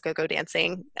dancing, it's go-go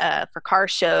dancing for car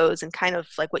shows, and kind of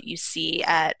like what you see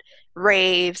at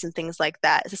raves and things like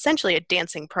that. It's essentially a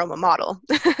dancing promo model.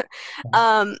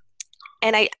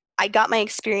 And I got my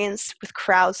experience with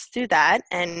crowds through that.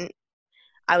 And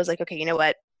I was like, okay, you know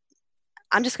what?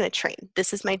 I'm just going to train.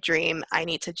 This is my dream. I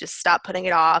need to just stop putting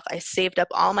it off. I saved up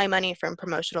all my money from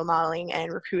promotional modeling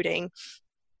and recruiting.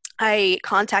 I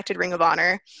contacted Ring of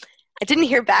Honor. I didn't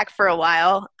hear back for a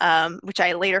while, which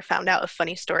I later found out a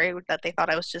funny story, that they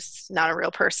thought I was just not a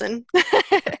real person.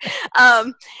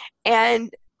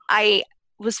 And I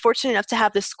was fortunate enough to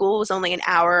have the school was only an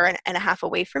hour and a half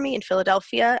away from me in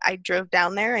Philadelphia. I drove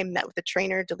down there. I met with the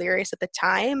trainer, Delirious, at the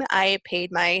time. I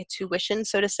paid my tuition,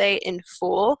 so to say, in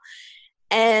full.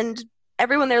 And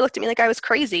everyone there looked at me like I was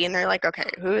crazy. And they're like, okay,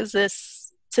 who is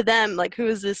this? To them, like, who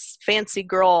is this fancy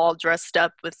girl all dressed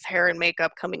up with hair and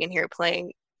makeup coming in here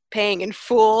playing paying in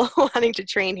full wanting to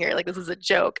train here. Like, this is a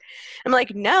joke. I'm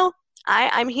like, no,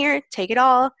 I'm here, take it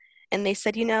all. And they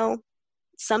said,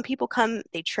 some people come,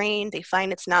 they train, they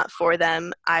find it's not for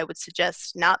them. I would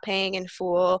suggest not paying in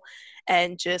full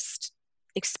and just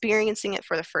experiencing it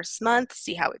for the first month,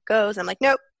 see how it goes. I'm like,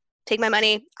 nope, take my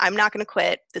money. I'm not going to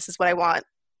quit. This is what I want.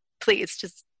 Please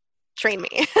just train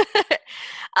me.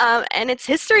 And it's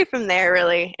history from there,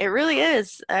 really. It really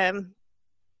is.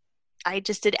 I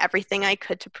just did everything I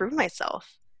could to prove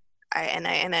myself.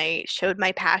 I showed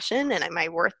my passion and my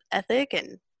work ethic,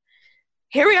 and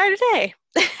here we are today.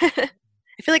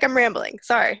 I feel like I'm rambling.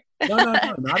 Sorry. No,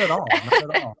 not at all.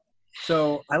 Not at all.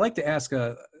 So I like to ask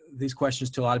these questions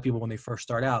to a lot of people when they first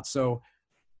start out. So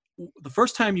the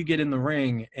first time you get in the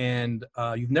ring and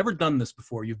you've never done this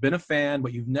before, you've been a fan,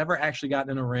 but you've never actually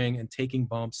gotten in a ring and taking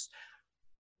bumps.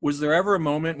 Was there ever a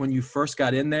moment when you first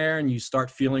got in there and you start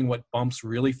feeling what bumps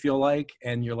really feel like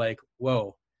and you're like,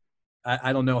 whoa,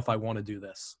 I don't know if I want to do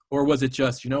this? Or was it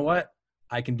just, you know what?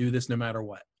 I can do this no matter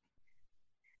what?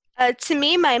 To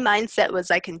me, my mindset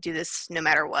was I can do this no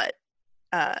matter what.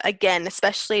 Again,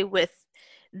 especially with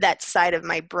that side of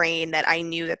my brain that I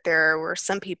knew that there were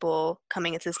some people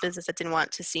coming into this business that didn't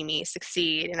want to see me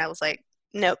succeed. And I was like,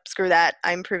 nope, screw that.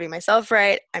 I'm proving myself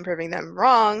right. I'm proving them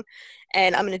wrong.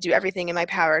 And I'm going to do everything in my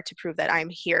power to prove that I'm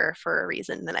here for a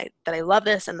reason, that I love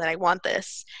this and that I want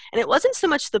this. And it wasn't so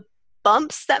much the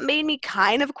bumps that made me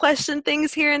kind of question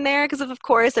things here and there, because of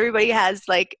course everybody has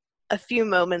like a few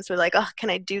moments where like, oh, can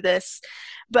I do this?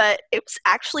 But it was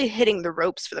actually hitting the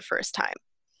ropes for the first time.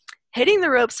 Hitting the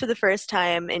ropes for the first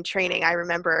time in training, I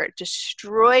remember,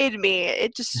 destroyed me.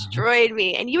 It destroyed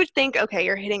me. And you would think, okay,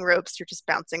 you're hitting ropes, you're just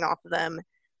bouncing off of them.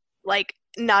 Like,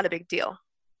 not a big deal.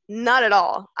 Not at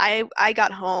all. I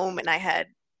got home and I had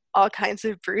all kinds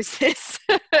of bruises.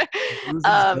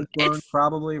 It's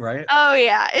probably, right? Oh,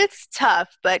 yeah. It's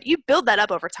tough, but you build that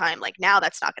up over time. Like, now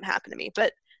that's not going to happen to me.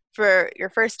 But for your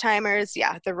first timers,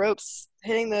 yeah, the ropes,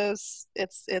 hitting those,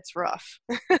 it's rough.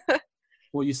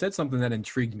 Well, you said something that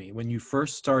intrigued me. When you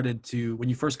first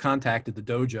contacted the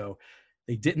dojo,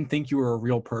 they didn't think you were a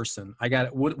real person. I got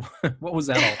it. What was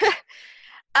that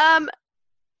all?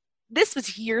 This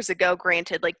was years ago,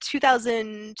 granted, like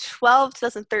 2012,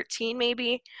 2013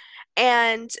 maybe.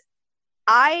 And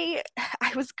I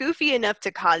was goofy enough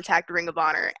to contact Ring of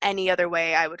Honor any other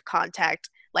way I would contact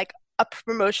like a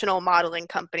promotional modeling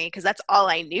company, because that's all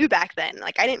I knew back then.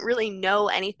 Like, I didn't really know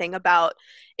anything about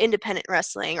independent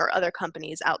wrestling or other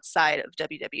companies outside of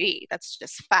WWE. That's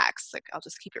just facts. Like, I'll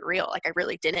just keep it real. Like, I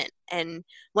really didn't. And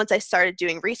once I started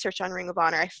doing research on Ring of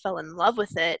Honor, I fell in love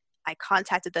with it. I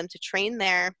contacted them to train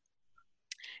there.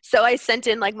 So I sent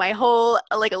in like my whole,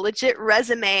 like a legit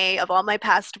resume of all my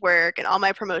past work and all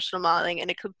my promotional modeling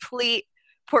and a complete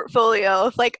portfolio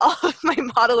of like all of my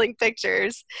modeling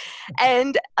pictures.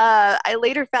 And I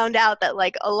later found out that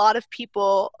like a lot of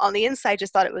people on the inside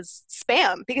just thought it was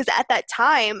spam, because at that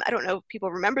time, I don't know if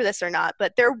people remember this or not,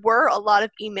 but there were a lot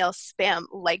of email spam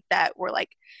like that, where like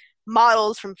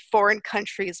models from foreign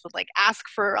countries would like ask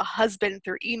for a husband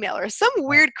through email or some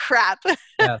weird crap.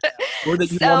 Yeah. Or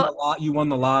that you won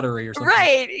the lottery or something.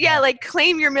 Right. Yeah. Like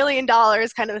claim your $1 million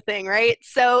kind of a thing. Right.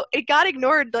 So it got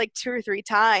ignored like 2 or 3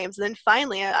 times. And then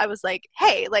finally I was like,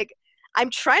 hey, like, I'm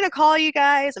trying to call you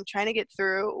guys. I'm trying to get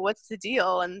through. What's the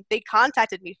deal? And they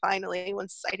contacted me finally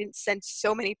once I didn't send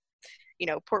so many,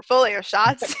 portfolio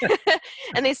shots.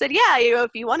 And they said, yeah,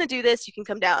 if you want to do this, you can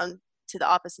come down to the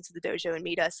office into the dojo and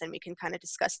meet us, and we can kind of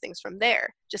discuss things from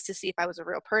there, just to see if I was a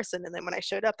real person. And then when I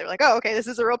showed up, they're like, oh, okay, this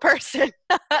is a real person.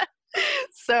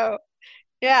 So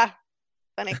yeah,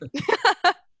 funny.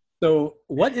 So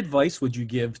what advice would you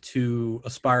give to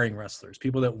aspiring wrestlers,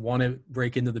 people that want to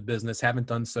break into the business, haven't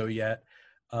done so yet?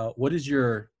 What is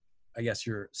your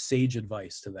sage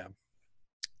advice to them?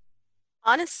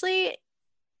 Honestly,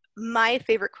 my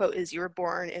favorite quote is, you were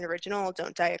born an original,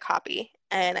 don't die a copy.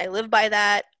 And I live by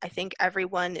that. I think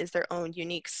everyone is their own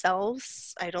unique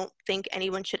selves. I don't think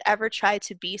anyone should ever try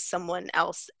to be someone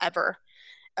else ever.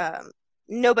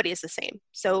 Nobody is the same.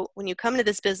 So when you come into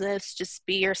this business, just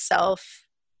be yourself,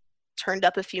 turned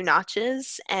up a few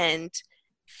notches, and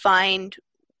find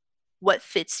what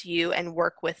fits you and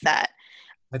work with that.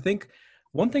 I think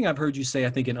one thing I've heard you say, I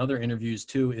think in other interviews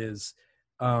too, is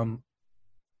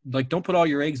like, don't put all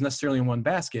your eggs necessarily in one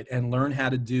basket, and learn how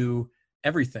to do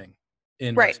everything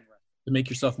in wrestling to make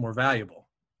yourself more valuable.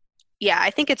 Yeah, I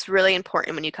think it's really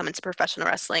important when you come into professional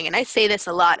wrestling. And I say this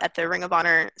a lot at the Ring of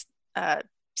Honor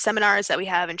seminars that we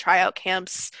have and tryout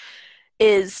camps,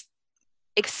 is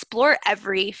explore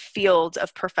every field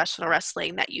of professional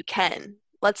wrestling that you can.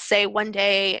 Let's say one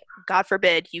day, God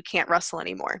forbid, you can't wrestle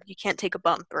anymore. You can't take a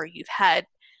bump, or you've had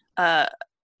a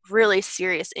really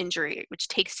serious injury, which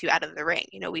takes you out of the ring.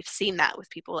 You know, we've seen that with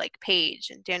people like Paige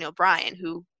and Daniel Bryan,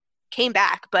 who came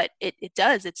back, but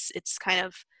it's kind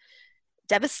of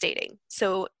devastating.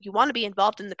 So you want to be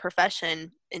involved in the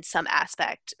profession in some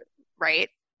aspect, right?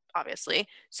 Obviously.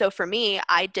 So for me,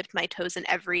 I dipped my toes in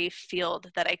every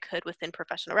field that I could within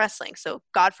professional wrestling. So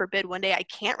God forbid one day I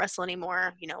can't wrestle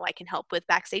anymore. You know, I can help with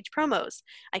backstage promos.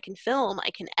 I can film, I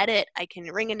can edit, I can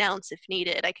ring announce if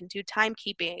needed. I can do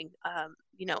timekeeping,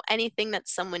 you know, anything that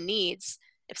someone needs.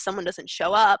 If someone doesn't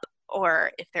show up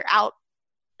or if they're out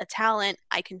a talent,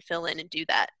 I can fill in and do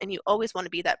that. And you always want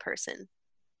to be that person.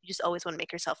 You just always want to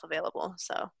make yourself available.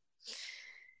 So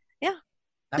yeah.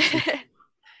 Absolutely.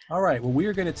 All right, well, we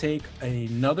are going to take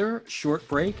another short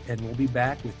break, and we'll be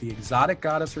back with the exotic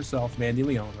goddess herself, Mandy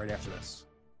Leon, right after this.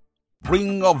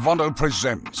 Ring of Honor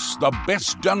presents the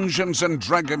best Dungeons and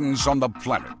Dragons on the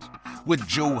planet, with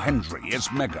Joe Hendry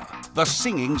as Mega, the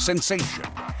singing sensation,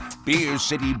 Beer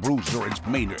City Bruiser as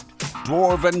Maynard,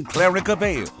 Dwarven Cleric of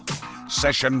Ale,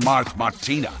 Session Marth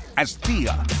Martina as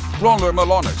Thea, Brawler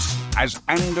Malonis as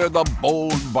Ander the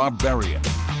Bold Barbarian,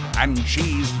 and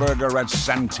Cheeseburger as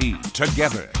Santee.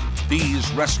 Together,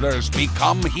 these wrestlers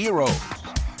become heroes.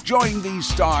 Join these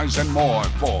stars and more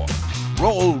for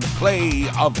Role Play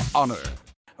of Honor.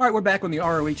 All right, we're back on the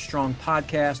ROH Strong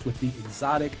podcast with the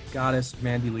exotic goddess,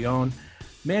 Mandy Leon.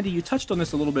 Mandy, you touched on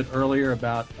this a little bit earlier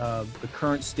about the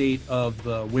current state of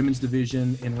the women's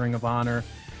division in Ring of Honor.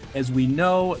 As we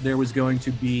know, there was going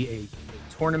to be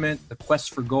a tournament, the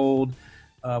Quest for Gold.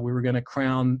 We were going to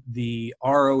crown the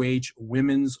ROH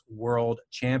Women's World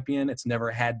Champion. It's never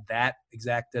had that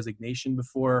exact designation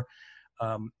before.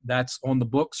 That's on the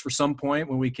books for some point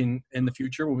when we can, in the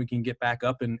future, when we can get back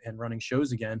up and running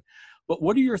shows again. But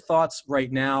what are your thoughts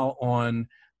right now on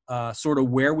sort of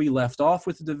where we left off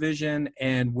with the division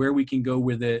and where we can go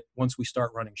with it once we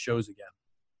start running shows again?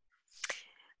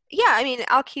 Yeah, I mean,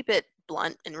 I'll keep it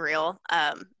blunt and real.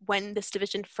 When this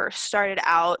division first started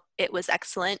out, it was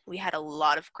excellent. We had a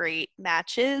lot of great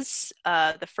matches.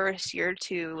 The first year or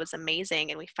two was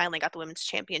amazing, and we finally got the women's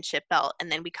championship belt.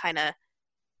 And then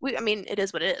I mean, it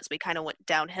is what it is. We kind of went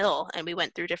downhill, and we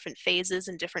went through different phases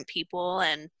and different people,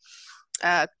 and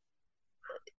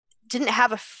didn't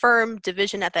have a firm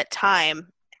division at that time.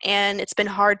 And it's been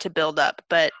hard to build up.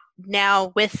 But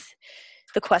now with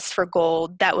the Quest for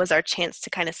Gold, that was our chance to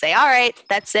kind of say, all right,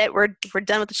 that's it. We're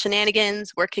done with the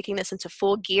shenanigans. We're kicking this into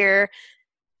full gear.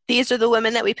 These are the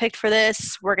women that we picked for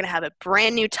this. We're going to have a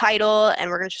brand new title, and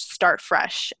we're going to just start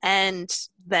fresh. And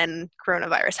then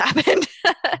coronavirus happened.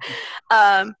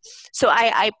 So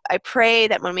I pray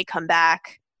that when we come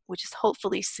back, which is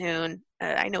hopefully soon,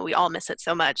 I know we all miss it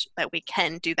so much, that we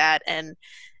can do that. And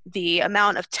the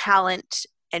amount of talent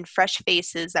and fresh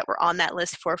faces that were on that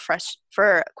list for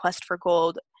Quest for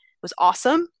Gold was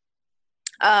awesome.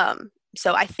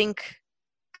 So I think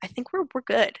we're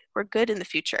good. We're good in the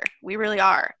future. We really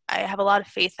are. I have a lot of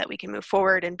faith that we can move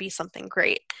forward and be something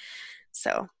great.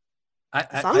 So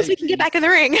as long as we can get back in the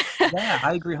ring. Yeah,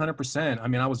 I agree 100%. I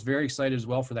mean, I was very excited as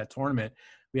well for that tournament.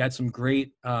 We had some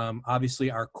great,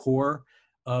 obviously our core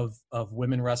of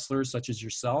women wrestlers such as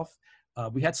yourself.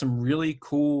 We had some really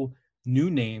cool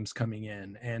new names coming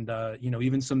in, and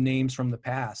even some names from the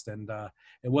past, and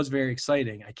it was very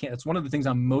exciting. It's one of the things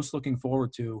I'm most looking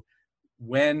forward to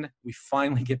when we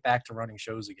finally get back to running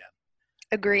shows again.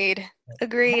 Agreed.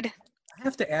 I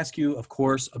have to ask you, of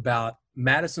course, about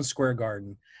Madison Square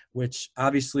Garden, which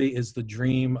obviously is the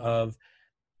dream of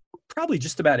probably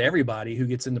just about everybody who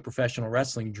gets into professional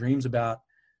wrestling, dreams about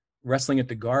wrestling at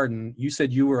the Garden. You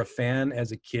said you were a fan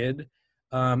as a kid.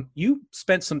 You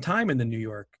spent some time in the New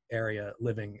York area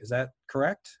living. Is that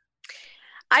correct?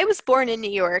 I was born in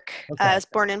New York. Okay. I was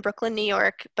born in Brooklyn, New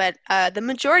York, but the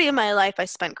majority of my life I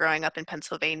spent growing up in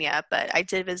Pennsylvania, but I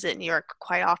did visit New York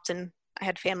quite often. I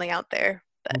had family out there,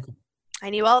 but okay. I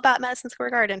knew all about Madison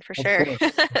Square Garden for sure.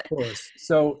 Of course.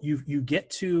 So you get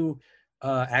to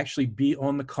actually be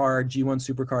on the card, G1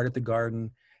 Supercard at the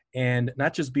Garden, and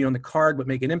not just be on the card, but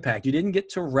make an impact. You didn't get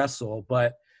to wrestle,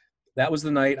 but that was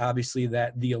the night, obviously,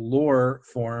 that the Allure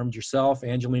formed, yourself,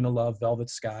 Angelina Love, Velvet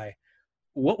Sky.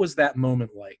 What was that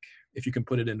moment like, if you can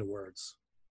put it into words?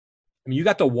 I mean, you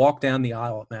got to walk down the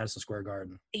aisle at Madison Square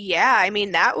Garden. Yeah, I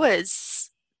mean, that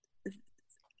was,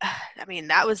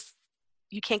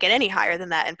 you can't get any higher than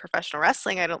that in professional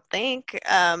wrestling, I don't think.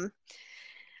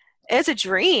 It's a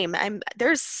dream.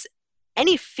 There's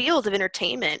any field of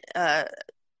entertainment,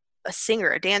 a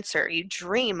singer, a dancer, you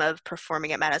dream of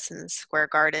performing at Madison Square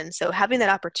Garden. So having that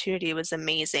opportunity was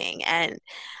amazing. And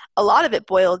a lot of it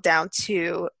boiled down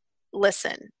to,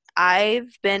 listen,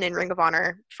 I've been in Ring of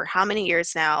Honor for how many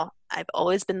years now? I've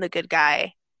always been the good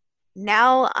guy.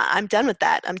 Now I'm done with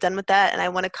that. I'm done with that, and I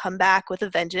want to come back with a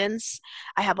vengeance.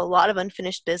 I have a lot of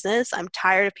unfinished business. I'm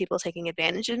tired of people taking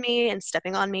advantage of me and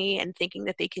stepping on me and thinking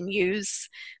that they can use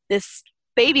this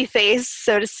baby face,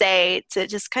 so to say, to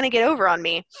just kind of get over on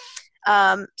me.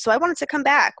 So I wanted to come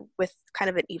back with kind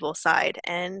of an evil side,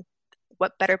 and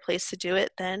what better place to do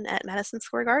it than at Madison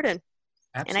Square Garden?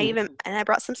 Absolutely. And I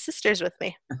brought some sisters with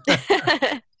me.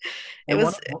 It And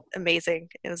was amazing.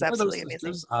 It was absolutely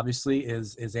amazing. Sisters, obviously,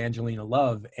 is Angelina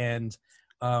Love, and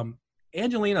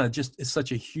Angelina just is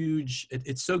such a huge.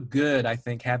 It's so good, I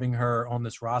think, having her on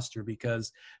this roster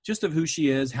because just of who she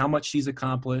is, how much she's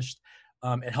accomplished.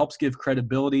 It helps give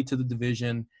credibility to the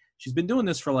division. She's been doing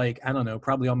this for I don't know,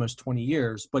 probably almost 20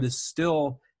 years, but is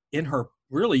still in her,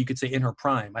 really, you could say in her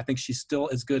prime. I think she's still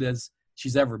as good as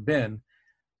she's ever been.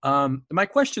 My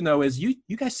question though is you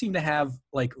guys seem to have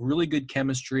really good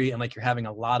chemistry and you're having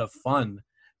a lot of fun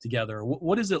together.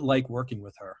 What is it like working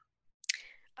with her?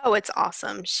 Oh, it's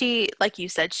awesome. She, like you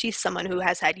said, she's someone who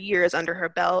has had years under her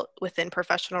belt within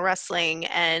professional wrestling,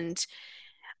 and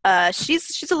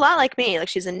she's a lot like me.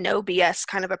 She's a no BS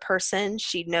kind of a person.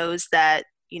 She knows that,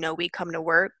 we come to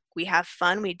work, we have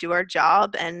fun, we do our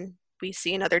job, and we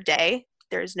see another day.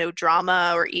 There's no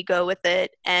drama or ego with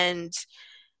it. And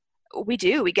we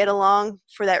get along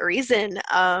for that reason.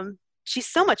 She's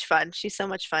so much fun.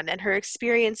 And her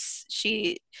experience,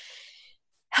 she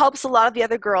helps a lot of the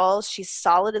other girls. She's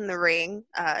solid in the ring.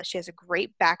 She has a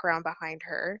great background behind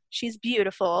her. She's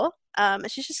beautiful.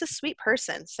 And she's just a sweet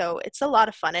person. So it's a lot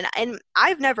of fun. And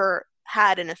I've never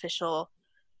had an official,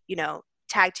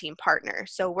 tag team partner.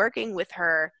 So working with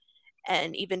her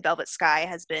and even Velvet Sky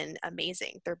has been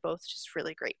amazing. They're both just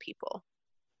really great people.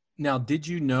 Now, did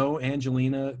you know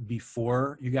Angelina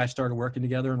before you guys started working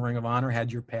together in Ring of Honor?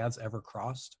 Had your paths ever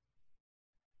crossed?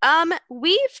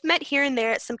 We've met here and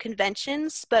there at some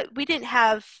conventions, but we didn't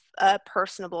have a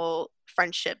personable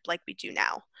friendship like we do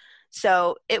now.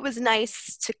 So it was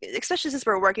nice to, especially since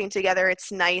we're working together, it's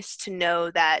nice to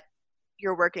know that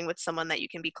you're working with someone that you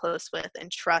can be close with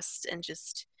and trust and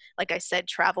just, like I said,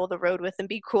 travel the road with and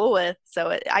be cool with.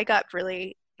 So I got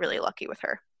really, really lucky with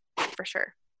her, for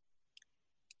sure.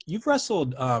 You've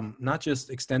wrestled not just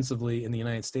extensively in the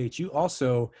United States, you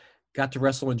also got to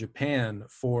wrestle in Japan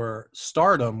for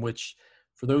Stardom, which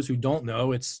for those who don't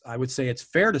know, I would say it's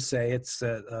fair to say it's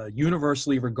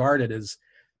universally regarded as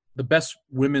the best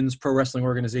women's pro wrestling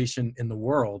organization in the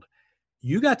world.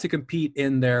 You got to compete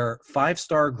in their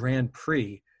 5-star Grand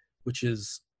Prix, which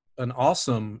is an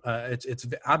awesome, it's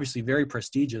obviously very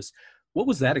prestigious. What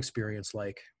was that experience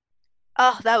like?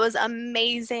 Oh, that was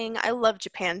amazing. I love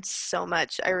Japan so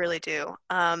much. I really do.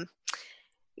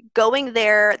 Going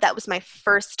there, that was my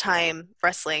first time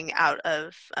wrestling out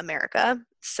of America.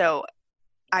 So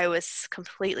I was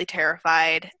completely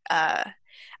terrified.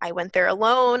 I went there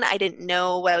alone. I didn't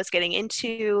know what I was getting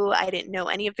into. I didn't know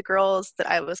any of the girls that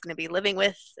I was going to be living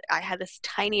with. I had this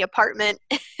tiny apartment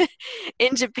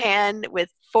in Japan with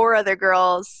 4 other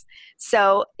girls.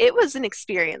 So it was an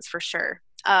experience for sure.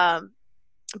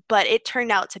 But it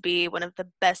turned out to be one of the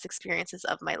best experiences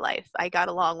of my life. I got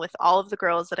along with all of the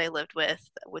girls that I lived with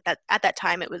that, at that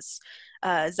time, it was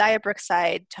Zaya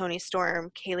Brookside, Toni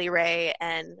Storm, Kaylee Ray,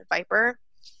 and Viper.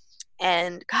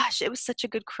 And gosh, it was such a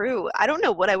good crew. I don't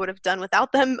know what I would have done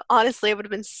without them. Honestly, I would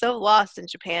have been so lost in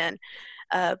Japan.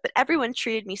 But everyone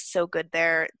treated me so good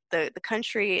there. The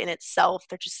country in itself,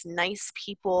 they're just nice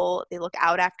people. They look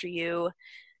out after you.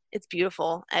 It's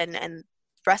beautiful. And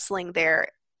wrestling there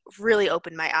really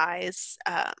opened my eyes.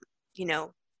 I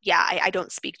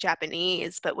don't speak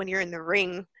Japanese, but when you're in the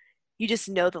ring, you just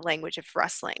know the language of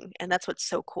wrestling. And that's what's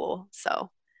so cool.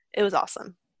 So it was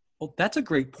awesome. Well, that's a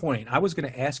great point. I was going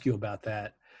to ask you about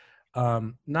that.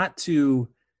 Not to,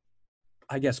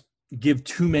 I guess, give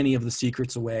too many of the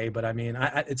secrets away, but I mean,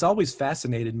 it's always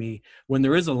fascinated me when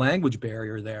there is a language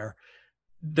barrier there.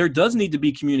 There does need to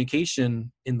be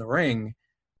communication in the ring.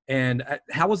 And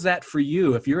how was that for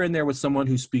you? If you're in there with someone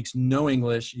who speaks no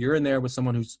English, you're in there with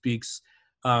someone who speaks,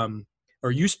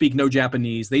 or you speak no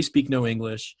Japanese, they speak no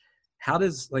English.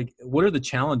 What are the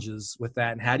challenges with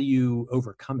that, and how do you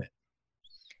overcome it?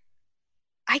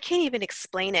 I can't even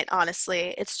explain it,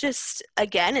 honestly. It's just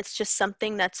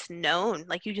something that's known.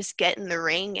 Like, you just get in the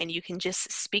ring and you can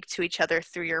just speak to each other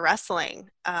through your wrestling.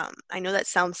 I know that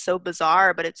sounds so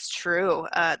bizarre, but it's true.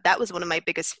 That was one of my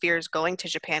biggest fears going to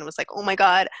Japan, was like, oh my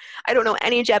God, I don't know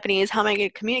any Japanese. How am I going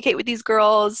to communicate with these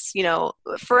girls?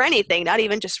 For anything, not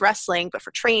even just wrestling, but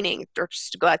for training or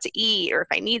just to go out to eat, or if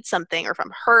I need something, or if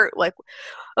I'm hurt, like,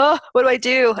 oh, what do I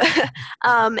do?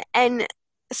 And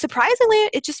surprisingly,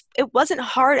 it wasn't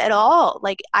hard at all.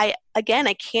 Like I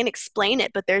can't explain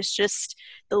it, but there's just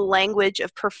the language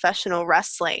of professional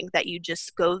wrestling that you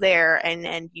just go there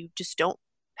and you just don't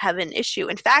have an issue.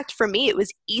 In fact, for me, it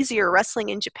was easier wrestling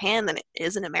in Japan than it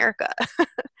is in America.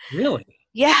 Really?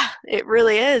 Yeah, it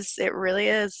really is. It really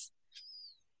is.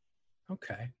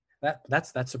 Okay.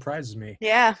 That surprises me.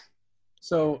 Yeah.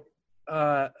 So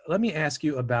let me ask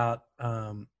you about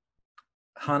Hana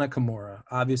Kimura.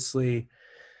 Obviously,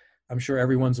 I'm sure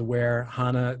everyone's aware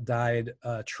Hana died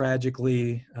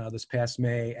tragically this past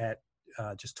May at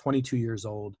just 22 years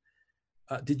old.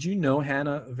 Did you know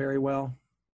Hana very well?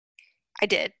 I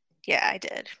did. Yeah, I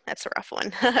did. That's a rough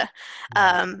one.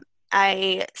 Yeah.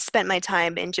 I spent my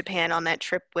time in Japan on that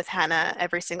trip with Hana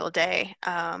every single day.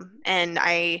 And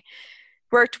I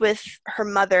worked with her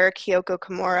mother, Kyoko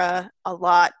Kimura, a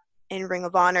lot in Ring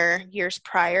of Honor years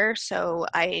prior. So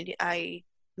I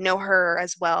know her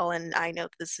as well, and I know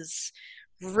this is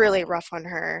really rough on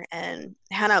her. And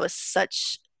Hana was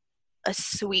such a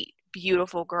sweet,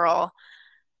 beautiful girl.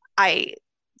 I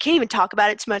can't even talk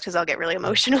about it too much because I'll get really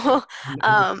emotional.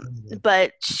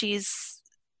 But she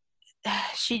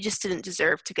just didn't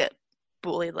deserve to get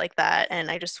bullied like that.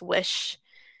 And I just wish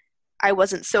I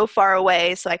wasn't so far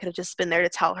away so I could have just been there to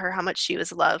tell her how much she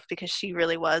was loved, because she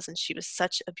really was. And she was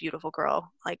such a beautiful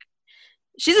girl. Like,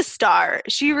 she's a star.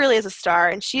 She really is a star.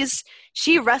 And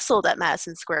she wrestled at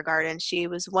Madison Square Garden. She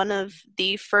was one of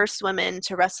the first women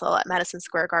to wrestle at Madison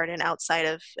Square Garden outside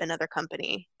of another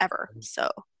company ever. So,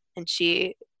 and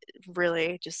she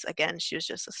really just, again, she was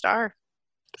just a star.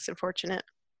 It's unfortunate.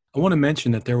 I want to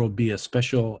mention that there will be a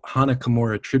special Hana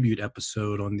Kimura tribute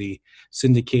episode on the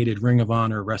syndicated Ring of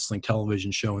Honor wrestling television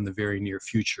show in the very near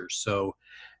future. So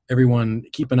everyone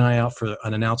keep an eye out for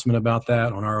an announcement about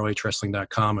that on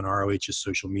ROHWrestling.com and ROH's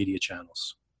social media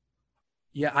channels.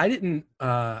 Yeah, I didn't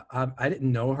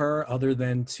know her other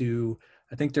than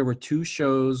I think there were 2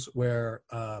 shows where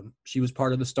she was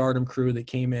part of the Stardom crew that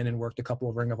came in and worked a couple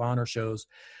of Ring of Honor shows.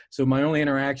 So my only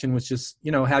interaction was just,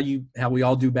 how we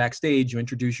all do backstage. You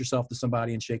introduce yourself to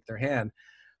somebody and shake their hand.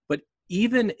 But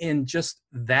even in just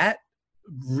that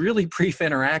really brief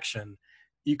interaction,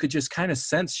 you could just kind of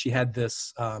sense she had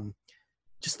this,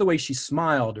 just the way she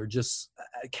smiled or just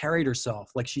carried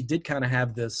herself. Like, she did kind of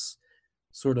have this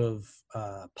sort of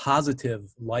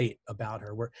positive light about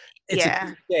her, where it's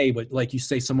a cliche, but like you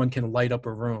say, someone can light up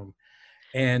a room,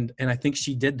 and I think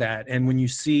she did that. And when you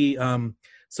see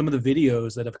some of the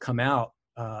videos that have come out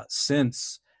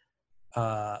since,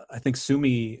 I think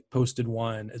Sumi posted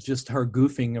one. It's just her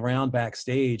goofing around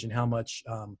backstage and how much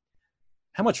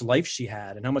life she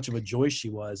had and how much of a joy she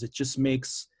was. It just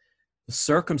makes the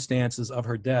circumstances of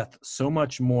her death so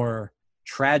much more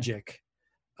tragic.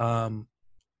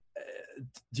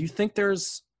 Do you think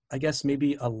there's, I guess,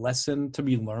 maybe a lesson to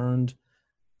be learned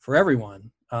for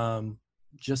everyone,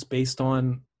 just based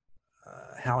on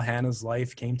how Hana's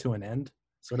life came to an end,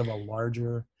 sort of a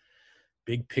larger,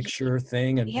 big picture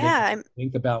thing, and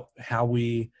think about how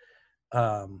we,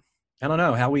 I don't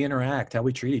know, how we interact, how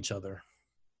we treat each other.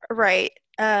 Right.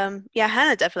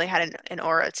 Hana definitely had an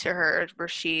aura to her where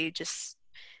she just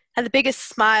had the biggest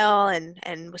smile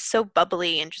and was so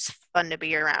bubbly and just fun to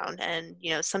be around. And,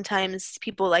 sometimes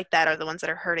people like that are the ones that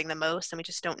are hurting the most, and we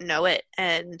just don't know it.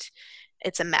 And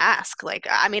it's a mask. Like,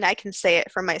 I mean, I can say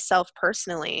it for myself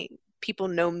personally. People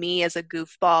know me as a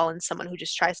goofball and someone who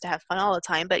just tries to have fun all the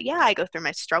time. But yeah, I go through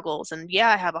my struggles, and yeah,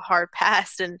 I have a hard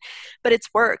past, but it's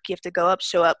work. You have to go up,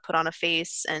 show up, put on a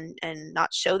face, and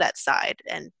not show that side.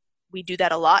 And we do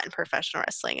that a lot in professional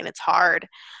wrestling, and it's hard.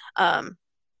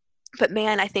 But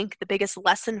man, I think the biggest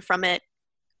lesson from it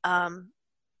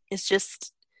is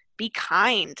just be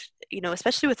kind,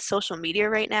 especially with social media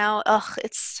right now. Ugh,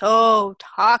 it's so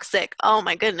toxic. Oh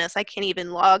my goodness. I can't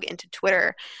even log into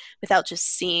Twitter without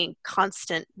just seeing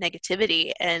constant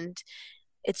negativity, and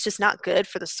it's just not good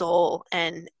for the soul.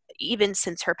 And even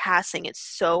since her passing, it's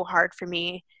so hard for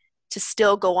me to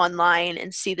still go online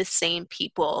and see the same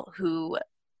people who,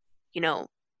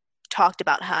 talked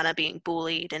about Hana being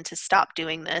bullied and to stop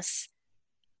doing this.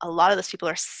 A lot of those people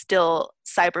are still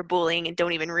cyberbullying and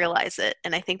don't even realize it.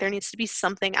 And I think there needs to be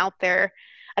something out there.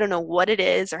 I don't know what it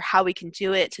is or how we can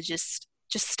do it to just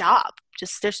stop.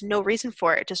 There's no reason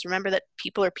for it. Just remember that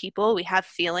people are people. We have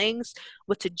feelings.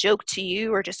 What's a joke to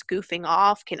you or just goofing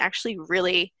off can actually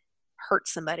really hurt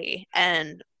somebody.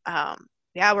 And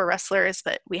we're wrestlers,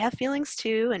 but we have feelings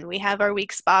too, and we have our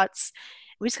weak spots.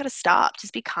 We just got to stop.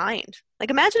 Just be kind.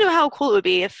 Like, imagine how cool it would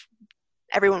be if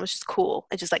everyone was just cool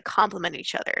and just like complimented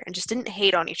each other and just didn't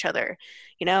hate on each other,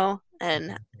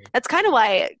 and that's kind of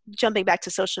why, jumping back to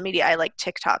social media, I like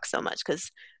TikTok so much,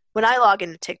 because when I log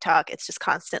into TikTok, it's just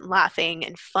constant laughing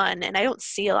and fun, and I don't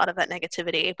see a lot of that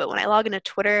negativity. But when I log into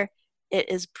Twitter, it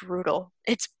is brutal.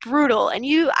 It's brutal. And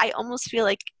I almost feel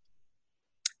like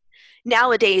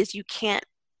nowadays you can't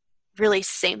really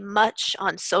say much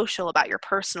on social about your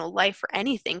personal life or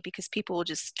anything, because people will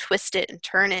just twist it and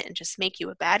turn it and just make you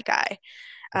a bad guy.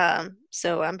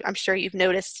 So I'm sure you've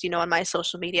noticed, on my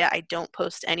social media, I don't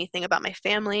post anything about my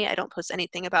family. I don't post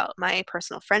anything about my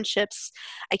personal friendships.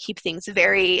 I keep things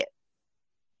very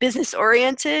business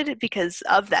oriented because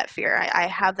of that fear. I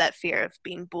have that fear of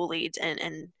being bullied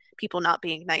and people not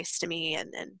being nice to me.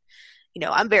 And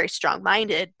I'm very strong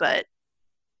minded, but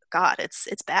God, it's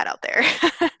bad out there.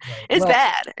 It's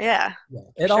bad. Yeah.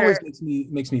 It always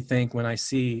makes me think when I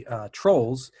see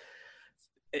trolls.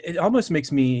 It almost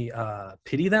makes me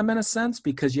pity them in a sense,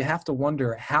 because you have to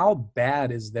wonder how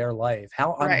bad is their life,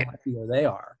 how unhappy they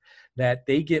are, that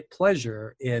they get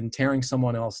pleasure in tearing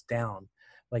someone else down.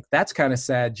 Like, that's kind of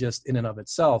sad just in and of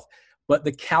itself. But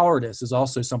the cowardice is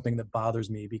also something that bothers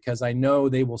me, because I know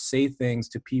they will say things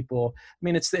to people. I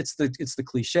mean, it's the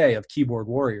cliche of keyboard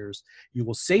warriors. You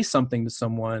will say something to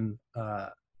someone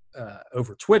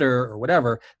over Twitter or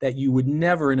whatever that you would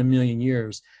never in a million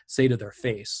years say to their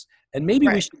face. And maybe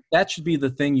that should be the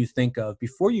thing you think of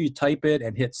before you type it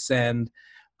and hit send.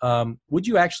 Would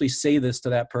you actually say this to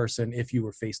that person if you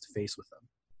were face to face with them?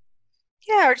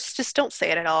 Yeah, or just don't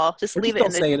say it at all. Just leave it.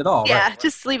 Don't say it at all. Yeah, right.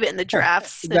 Just leave it in the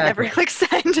drafts exactly. and never click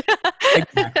send.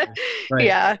 Exactly. Right.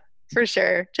 Yeah, for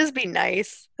sure. Just be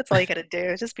nice. That's all you got to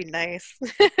do. Just be nice.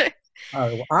 All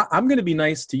right. Well, I'm going to be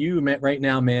nice to you right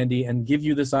now, Mandy, and give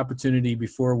you this opportunity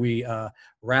before we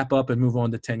wrap up and move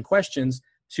on to 10 questions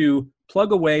to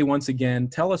plug away once again.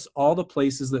 Tell us all the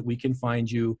places that we can find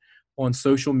you on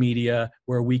social media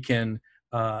where we can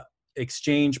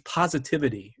exchange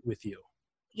positivity with you.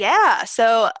 Yeah,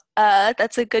 so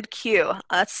that's a good cue.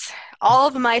 That's all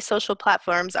of my social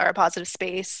platforms are a positive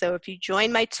space. So if you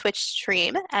join my Twitch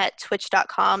stream at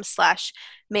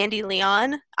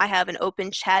twitch.com/MandyLeon, I have an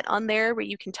open chat on there where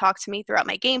you can talk to me throughout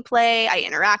my gameplay. I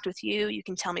interact with you. You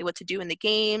can tell me what to do in the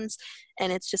games,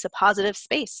 and it's just a positive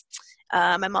space.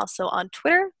 I'm also on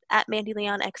Twitter at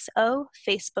MandyLeonXO,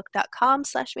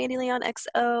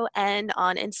 Facebook.com/MandyLeonXO, and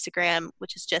on Instagram,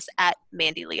 which is just at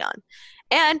MandyLeon.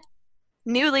 And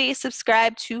newly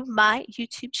subscribe to my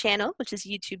YouTube channel, which is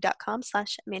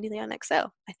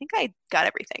youtube.com/MandyLeonXO. I think I got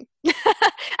everything.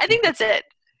 I think that's it.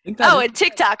 And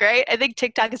TikTok, right? I think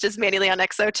TikTok is just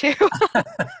MandyLeonXO too.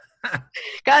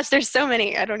 Gosh, there's so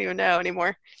many. I don't even know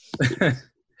anymore.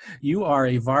 You are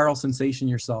a viral sensation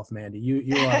yourself, Mandy.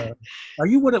 You are. Are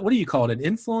you what do you call it?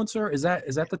 An influencer? Is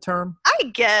that the term?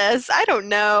 I guess. I don't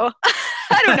know.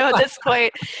 I don't know at this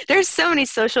point. There's so many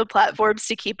social platforms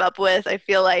to keep up with. I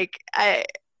feel like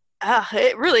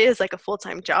it really is like a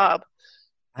full-time job.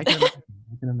 I can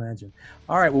imagine.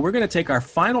 All right. Well, we're going to take our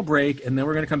final break, and then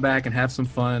we're going to come back and have some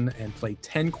fun and play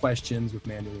 10 questions with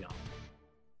Mandy Leon.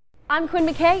 I'm Quinn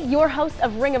McKay, your host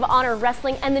of Ring of Honor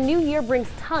Wrestling, and the new year brings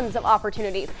tons of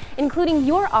opportunities, including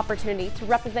your opportunity to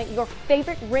represent your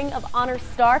favorite Ring of Honor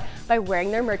star by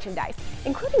wearing their merchandise,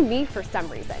 including me for some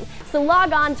reason. So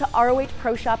log on to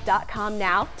ROHProShop.com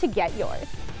now to get yours.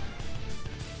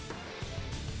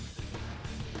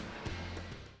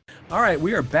 All right,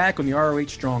 we are back on the ROH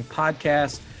Strong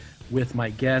podcast with my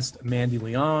guest, Mandy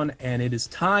Leon, and it is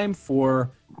time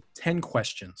for 10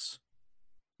 questions.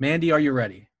 Mandy, are you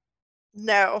ready?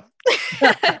 No,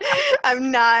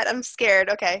 I'm not. I'm scared.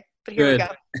 Okay, but here we go.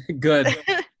 Good.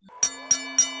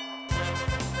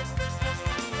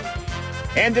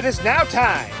 And it is now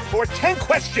time for 10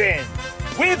 questions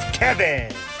with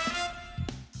Kevin.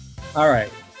 All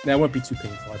right. That won't be too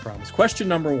painful, I promise. Question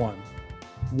number 1.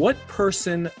 What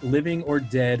person, living or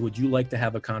dead, would you like to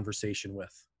have a conversation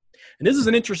with? And this is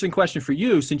an interesting question for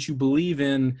you since you believe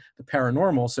in the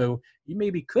paranormal. So you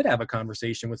maybe could have a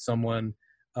conversation with someone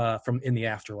from in the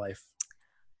afterlife.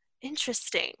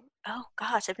 Interesting. Oh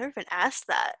gosh, I've never been asked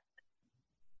that.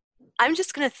 I'm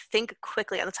just going to think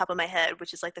quickly on the top of my head,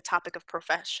 which is like the topic of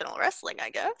professional wrestling, I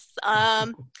guess.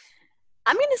 I'm going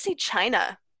to say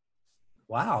Chyna.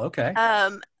 Wow, okay.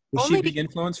 Was she a big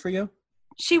influence for you?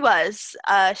 She was.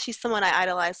 She's someone I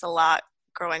idolized a lot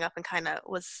growing up and kind of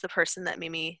was the person that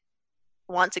made me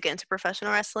want to get into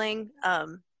professional wrestling.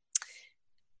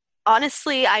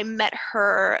 Honestly, I met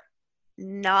her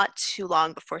not too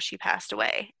long before she passed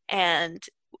away, and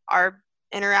our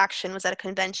interaction was at a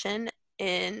convention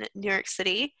in New York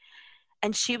City,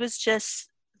 and she was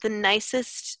just the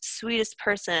nicest, sweetest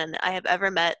person I have ever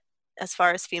met as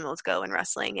far as females go in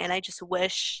wrestling. And I just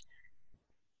wish,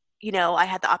 I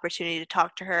had the opportunity to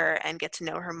talk to her and get to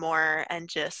know her more and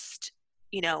just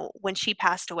you know, when she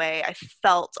passed away, I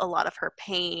felt a lot of her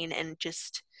pain, and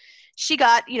just, she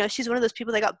got, you know, she's one of those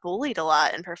people that got bullied a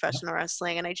lot in professional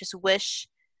wrestling. And I just wish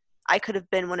I could have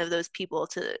been one of those people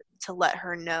to let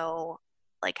her know,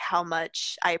 like, how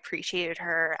much I appreciated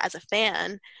her as a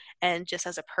fan and just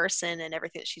as a person and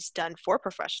everything that she's done for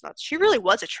professionals. She really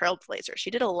was a trailblazer.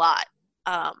 She did a lot.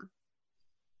 And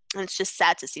it's just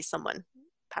sad to see someone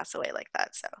pass away like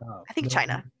that. So I think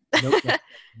Chyna.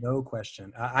 No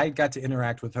question. I got to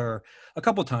interact with her a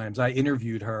couple times. I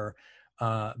interviewed her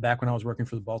back when I was working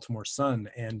for the Baltimore Sun,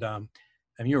 and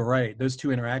you were right. Those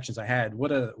two interactions I had,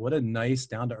 what a nice,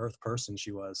 down-to-earth person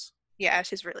she was. Yeah,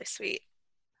 she's really sweet.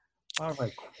 All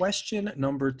right, question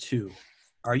number 2.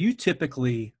 Are you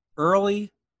typically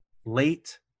early,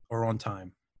 late, or on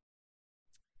time?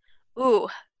 Ooh.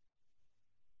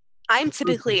 I'm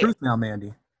typically... Truth now,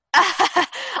 Mandy.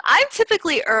 I'm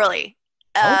typically early.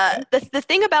 Okay. The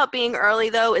thing about being early,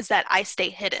 though, is that I stay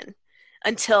hidden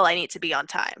until I need to be on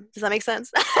time. Does that make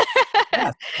sense?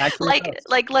 Yeah, actually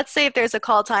like let's say if there's a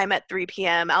call time at 3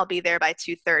 p.m., I'll be there by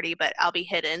 2:30, but I'll be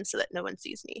hidden so that no one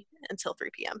sees me until 3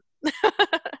 p.m.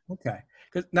 Okay.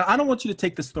 Because now I don't want you to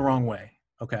take this the wrong way.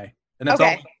 Okay. And that's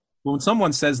Okay. all. When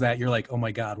someone says that, you're like, oh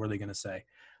my God, what are they going to say?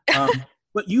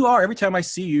 But you are, every time I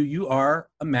see you, you are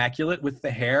immaculate with the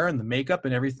hair and the makeup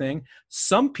and everything.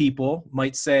 Some people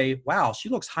might say, wow, she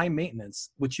looks high maintenance,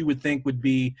 which you would think would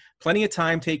be plenty of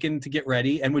time taken to get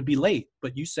ready and would be late.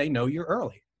 But you say, no, you're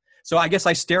early. So I guess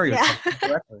I stereotype you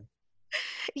correctly.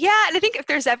 Yeah, and I think if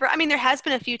there's ever, I mean, there has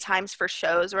been a few times for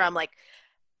shows where I'm like,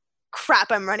 crap,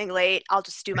 I'm running late. I'll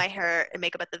just do my hair and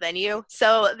makeup at the venue.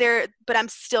 So but I'm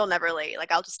still never late.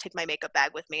 Like, I'll just take my makeup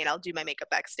bag with me and I'll do my makeup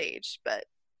backstage. But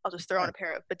I'll just throw on a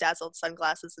pair of bedazzled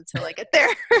sunglasses until I get there.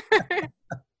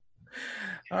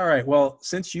 All right. Well,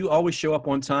 since you always show up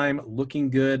on time, looking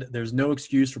good, there's no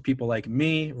excuse for people like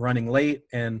me running late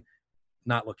and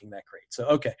not looking that great. So,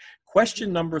 okay.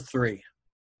 Question number 3.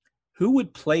 Who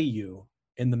would play you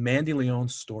in the Mandy Leon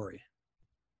story?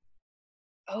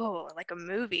 Oh, like a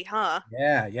movie, huh?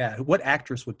 Yeah. What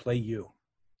actress would play you?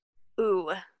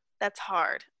 Ooh, that's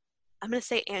hard. I'm going to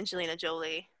say Angelina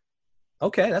Jolie.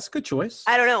 Okay, that's a good choice.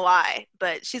 I don't know why,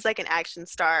 but she's like an action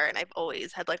star, and I've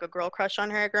always had like a girl crush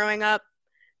on her growing up.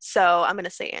 So I'm going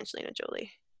to say Angelina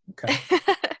Jolie. Okay.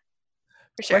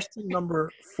 For sure. Question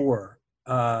number 4.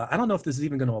 I don't know if this is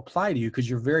even going to apply to you because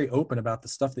you're very open about the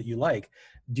stuff that you like.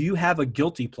 Do you have a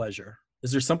guilty pleasure?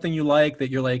 Is there something you like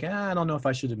that you're like, I don't know if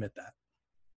I should admit that?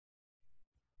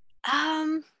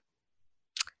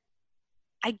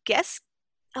 I guess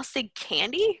I'll say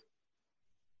candy.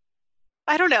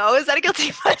 I don't know. Is that a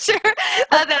guilty pleasure?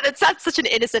 That's not such an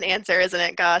innocent answer, isn't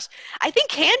it? Gosh. I think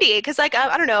candy, because, like,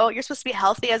 I don't know, you're supposed to be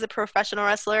healthy as a professional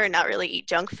wrestler and not really eat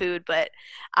junk food, but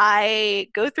I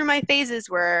go through my phases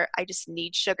where I just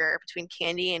need sugar between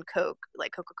candy and Coke,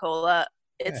 like Coca-Cola.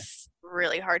 It's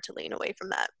really hard to lean away from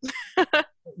that.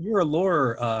 Your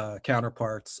Allure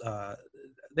counterparts,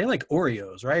 they like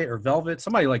Oreos, right? Or Velvet?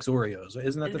 Somebody likes Oreos.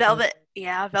 Isn't that the Velvet? Thing?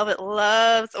 Yeah, Velvet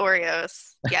loves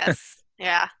Oreos. Yes.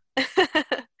 Yeah.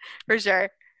 For sure.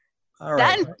 All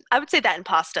right. I would say that and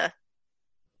pasta.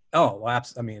 Oh, well,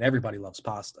 I mean, everybody loves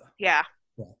pasta. Yeah.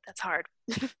 That's hard.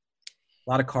 A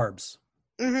lot of carbs.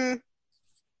 Mm-hmm.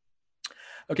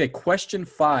 Okay, question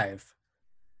 5.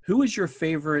 Who is your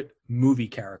favorite movie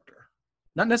character?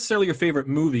 Not necessarily your favorite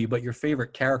movie, but your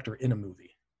favorite character in a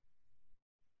movie.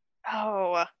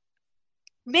 Oh,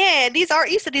 man, you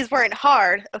said these weren't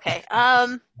hard. Okay.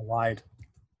 I lied.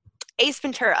 Ace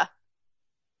Ventura.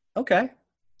 Okay.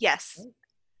 Yes.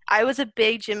 I was a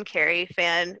big Jim Carrey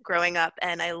fan growing up,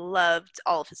 and I loved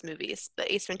all of his movies. But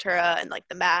Ace Ventura and, like,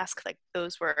 The Mask, like,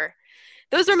 those were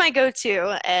my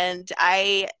go-to. And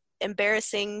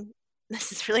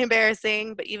this is really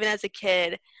embarrassing, but even as a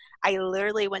kid, I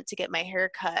literally went to get my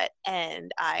hair cut,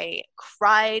 and I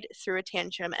cried through a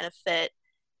tantrum and a fit,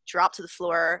 dropped to the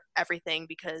floor, everything,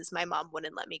 because my mom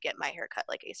wouldn't let me get my hair cut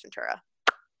like Ace Ventura.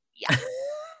 Yeah.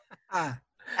 That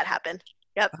happened.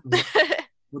 Yep.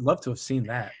 Would love to have seen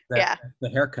that. Yeah. The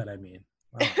haircut, I mean.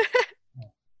 Wow.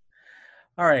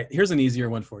 All right. Here's an easier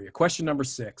one for you. Question number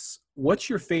 6. What's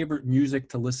your favorite music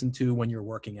to listen to when you're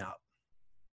working out?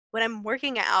 When I'm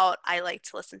working out, I like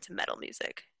to listen to metal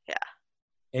music. Yeah.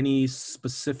 Any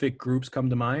specific groups come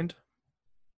to mind?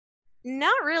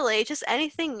 Not really. Just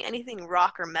anything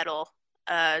rock or metal.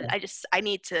 I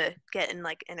need to get in,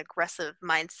 like, an aggressive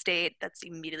mind state. That's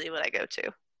immediately what I go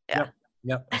to. Yeah.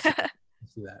 Yep. I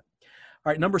see that.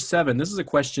 All right. Number 7. This is a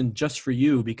question just for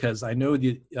you because I know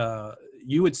that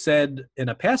you had said in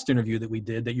a past interview that we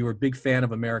did that you were a big fan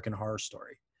of American Horror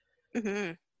Story.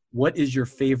 Mm-hmm. What is your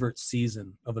favorite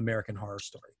season of American Horror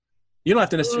Story? You don't have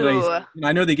to necessarily, Ooh.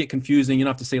 I know they get confusing. You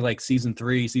don't have to say like season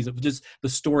 3, just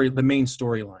the main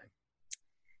storyline.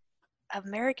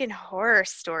 American Horror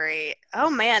Story. Oh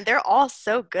man, they're all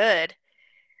so good.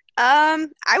 I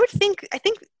think,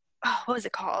 oh, what was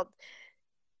it called?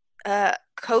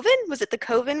 Coven? Was it the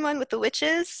Coven one with the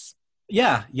witches?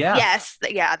 Yeah. Yes,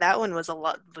 yeah, that one was a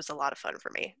lot of fun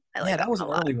for me. I like That was one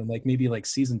an a lot. early one, like maybe like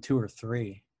season 2 or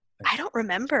 3. I don't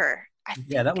remember.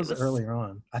 Yeah, that was earlier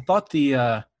on. I thought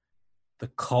the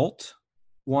cult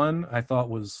one I thought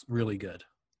was really good.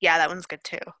 Yeah, that one's good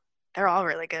too. They're all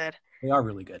really good. They are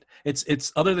really good.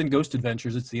 It's other than Ghost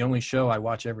Adventures, it's the only show I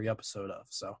watch every episode of.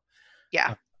 So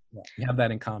Yeah. we have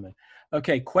that in common.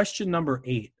 Okay, question number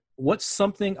 8. What's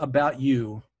something about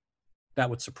you that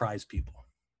would surprise people?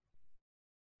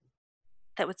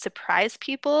 That would surprise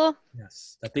people?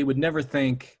 Yes, that they would never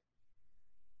think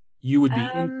you would be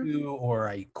into, or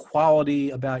a quality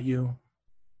about you.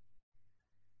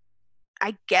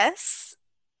 I guess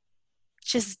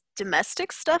just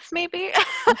domestic stuff, maybe.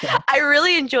 Okay. I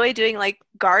really enjoy doing like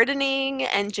gardening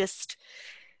and just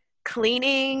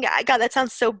cleaning. God, that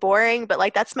sounds so boring, but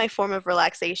like that's my form of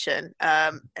relaxation.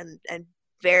 And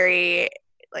very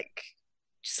like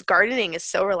just gardening is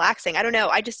so relaxing. I don't know.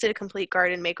 I just did a complete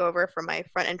garden makeover for my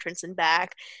front entrance and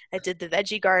back. I did the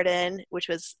veggie garden, which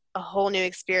was a whole new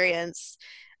experience.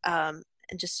 And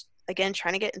just again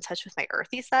trying to get in touch with my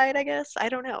earthy side, I guess. I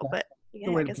don't know, but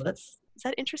yeah, I guess is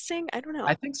that interesting? I don't know.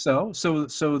 I think so. So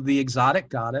the exotic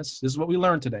goddess, this is what we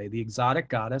learned today. The exotic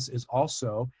goddess is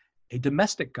also a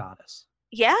domestic goddess.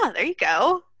 Yeah, there you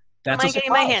go. That's Am I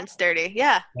getting my hands dirty?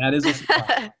 Yeah. That is a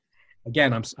surprise.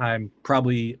 Again, I'm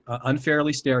probably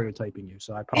unfairly stereotyping you,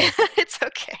 so I apologize. It's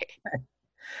okay.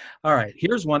 All right,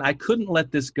 here's one. I couldn't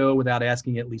let this go without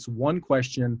asking at least one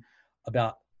question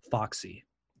about Foxy.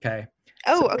 Okay.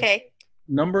 Oh, So, okay.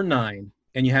 Number 9,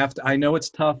 and you have to. I know it's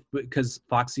tough because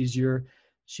Foxy's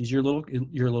she's your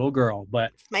little girl,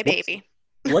 but My baby.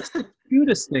 What's the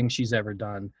cutest thing she's ever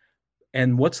done,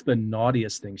 and what's the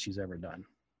naughtiest thing she's ever done?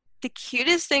 The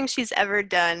cutest thing she's ever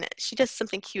done. She does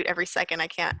something cute every second. I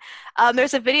can't.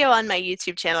 There's a video on my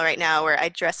YouTube channel right now where I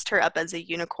dressed her up as a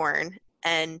unicorn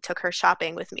and took her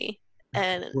shopping with me.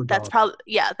 And that's probably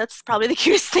the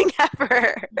cutest thing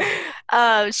ever.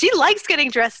 She likes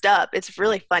getting dressed up. It's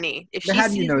really funny. How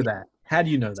do you know that? How do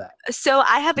you know that? So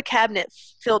I have a cabinet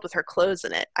filled with her clothes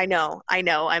in it. I know.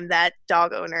 I'm that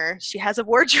dog owner. She has a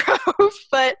wardrobe,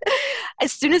 but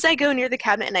as soon as I go near the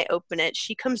cabinet and I open it,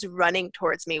 she comes running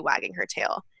towards me, wagging her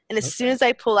tail. And as soon as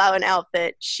I pull out an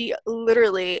outfit, she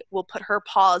literally will put her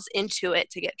paws into it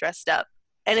to get dressed up.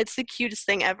 And it's the cutest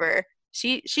thing ever.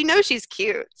 She knows she's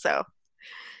cute, so.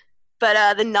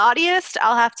 But the naughtiest,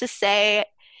 I'll have to say,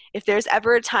 if there's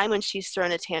ever a time when she's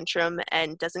thrown a tantrum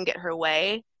and doesn't get her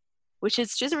way, she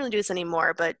doesn't really do this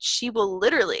anymore, but she will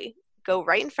literally go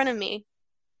right in front of me,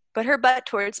 put her butt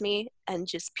towards me, and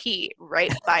just pee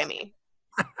right by me.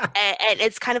 And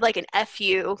it's kind of like an F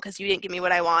you because you didn't give me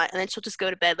what I want. And then she'll just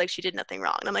go to bed like she did nothing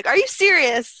wrong. And I'm like, are you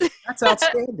serious? That's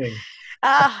outstanding.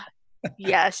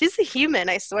 Yeah, she's a human,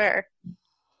 I swear.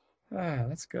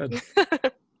 That's good.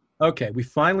 Okay, we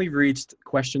finally reached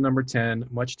question number 10,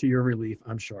 much to your relief,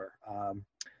 I'm sure.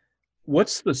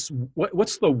 What's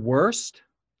the worst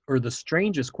or the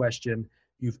strangest question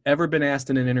you've ever been asked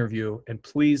in an interview? And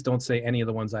please don't say any of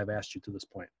the ones I've asked you to this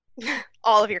point.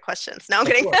 All of your questions. No, I'm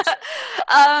kidding.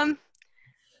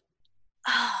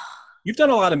 You've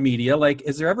done a lot of media. Like,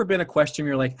 has there ever been a question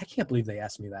where you're like, I can't believe they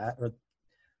asked me that, or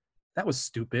that was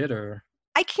stupid, or?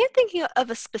 I can't think of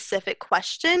a specific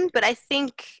question, but I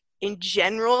think in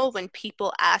general, when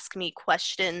people ask me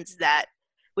questions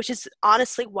which is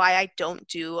honestly why I don't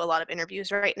do a lot of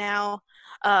interviews right now,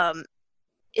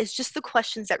 is just the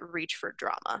questions that reach for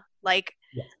drama. Like,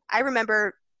 yeah. I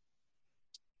remember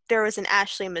there was an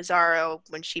Ashley Mazzaro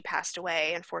when she passed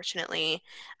away, unfortunately.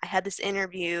 I had this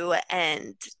interview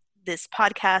and this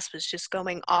podcast was just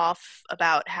going off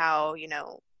about how,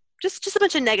 just a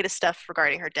bunch of negative stuff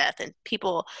regarding her death and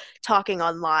people talking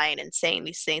online and saying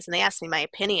these things. And they asked me my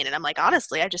opinion. And I'm like,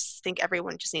 honestly, I just think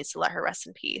everyone just needs to let her rest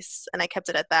in peace. And I kept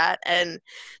it at that. And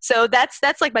so that's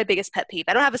like my biggest pet peeve.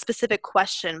 I don't have a specific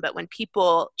question, but when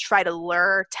people try to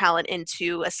lure talent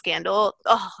into a scandal,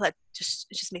 it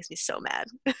just makes me so mad.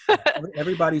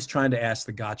 Everybody's trying to ask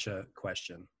the gotcha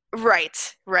question. Right.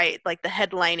 Like the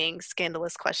headlining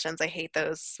scandalous questions. I hate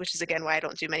those, which is again why I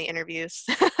don't do many interviews.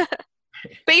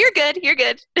 But you're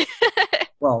good.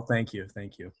 Well, thank you.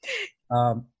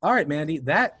 All right, Mandy,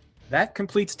 that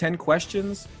completes 10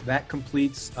 questions. That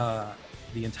completes the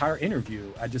entire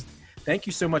interview. I just thank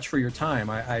you so much for your time.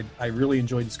 I really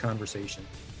enjoyed this conversation.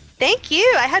 Thank you.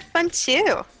 I had fun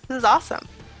too. This is awesome.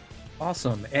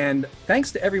 Awesome. And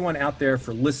thanks to everyone out there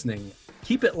for listening.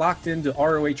 Keep it locked into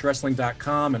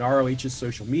ROHWrestling.com and ROH's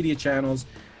social media channels,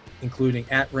 including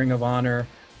 @Ring of Honor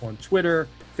on Twitter,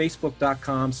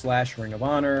 Facebook.com/Ring of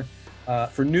Honor,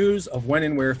 for news of when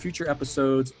and where future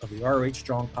episodes of the ROH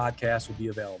Strong podcast will be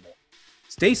available.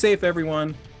 Stay safe,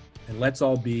 everyone, and let's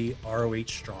all be ROH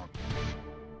Strong.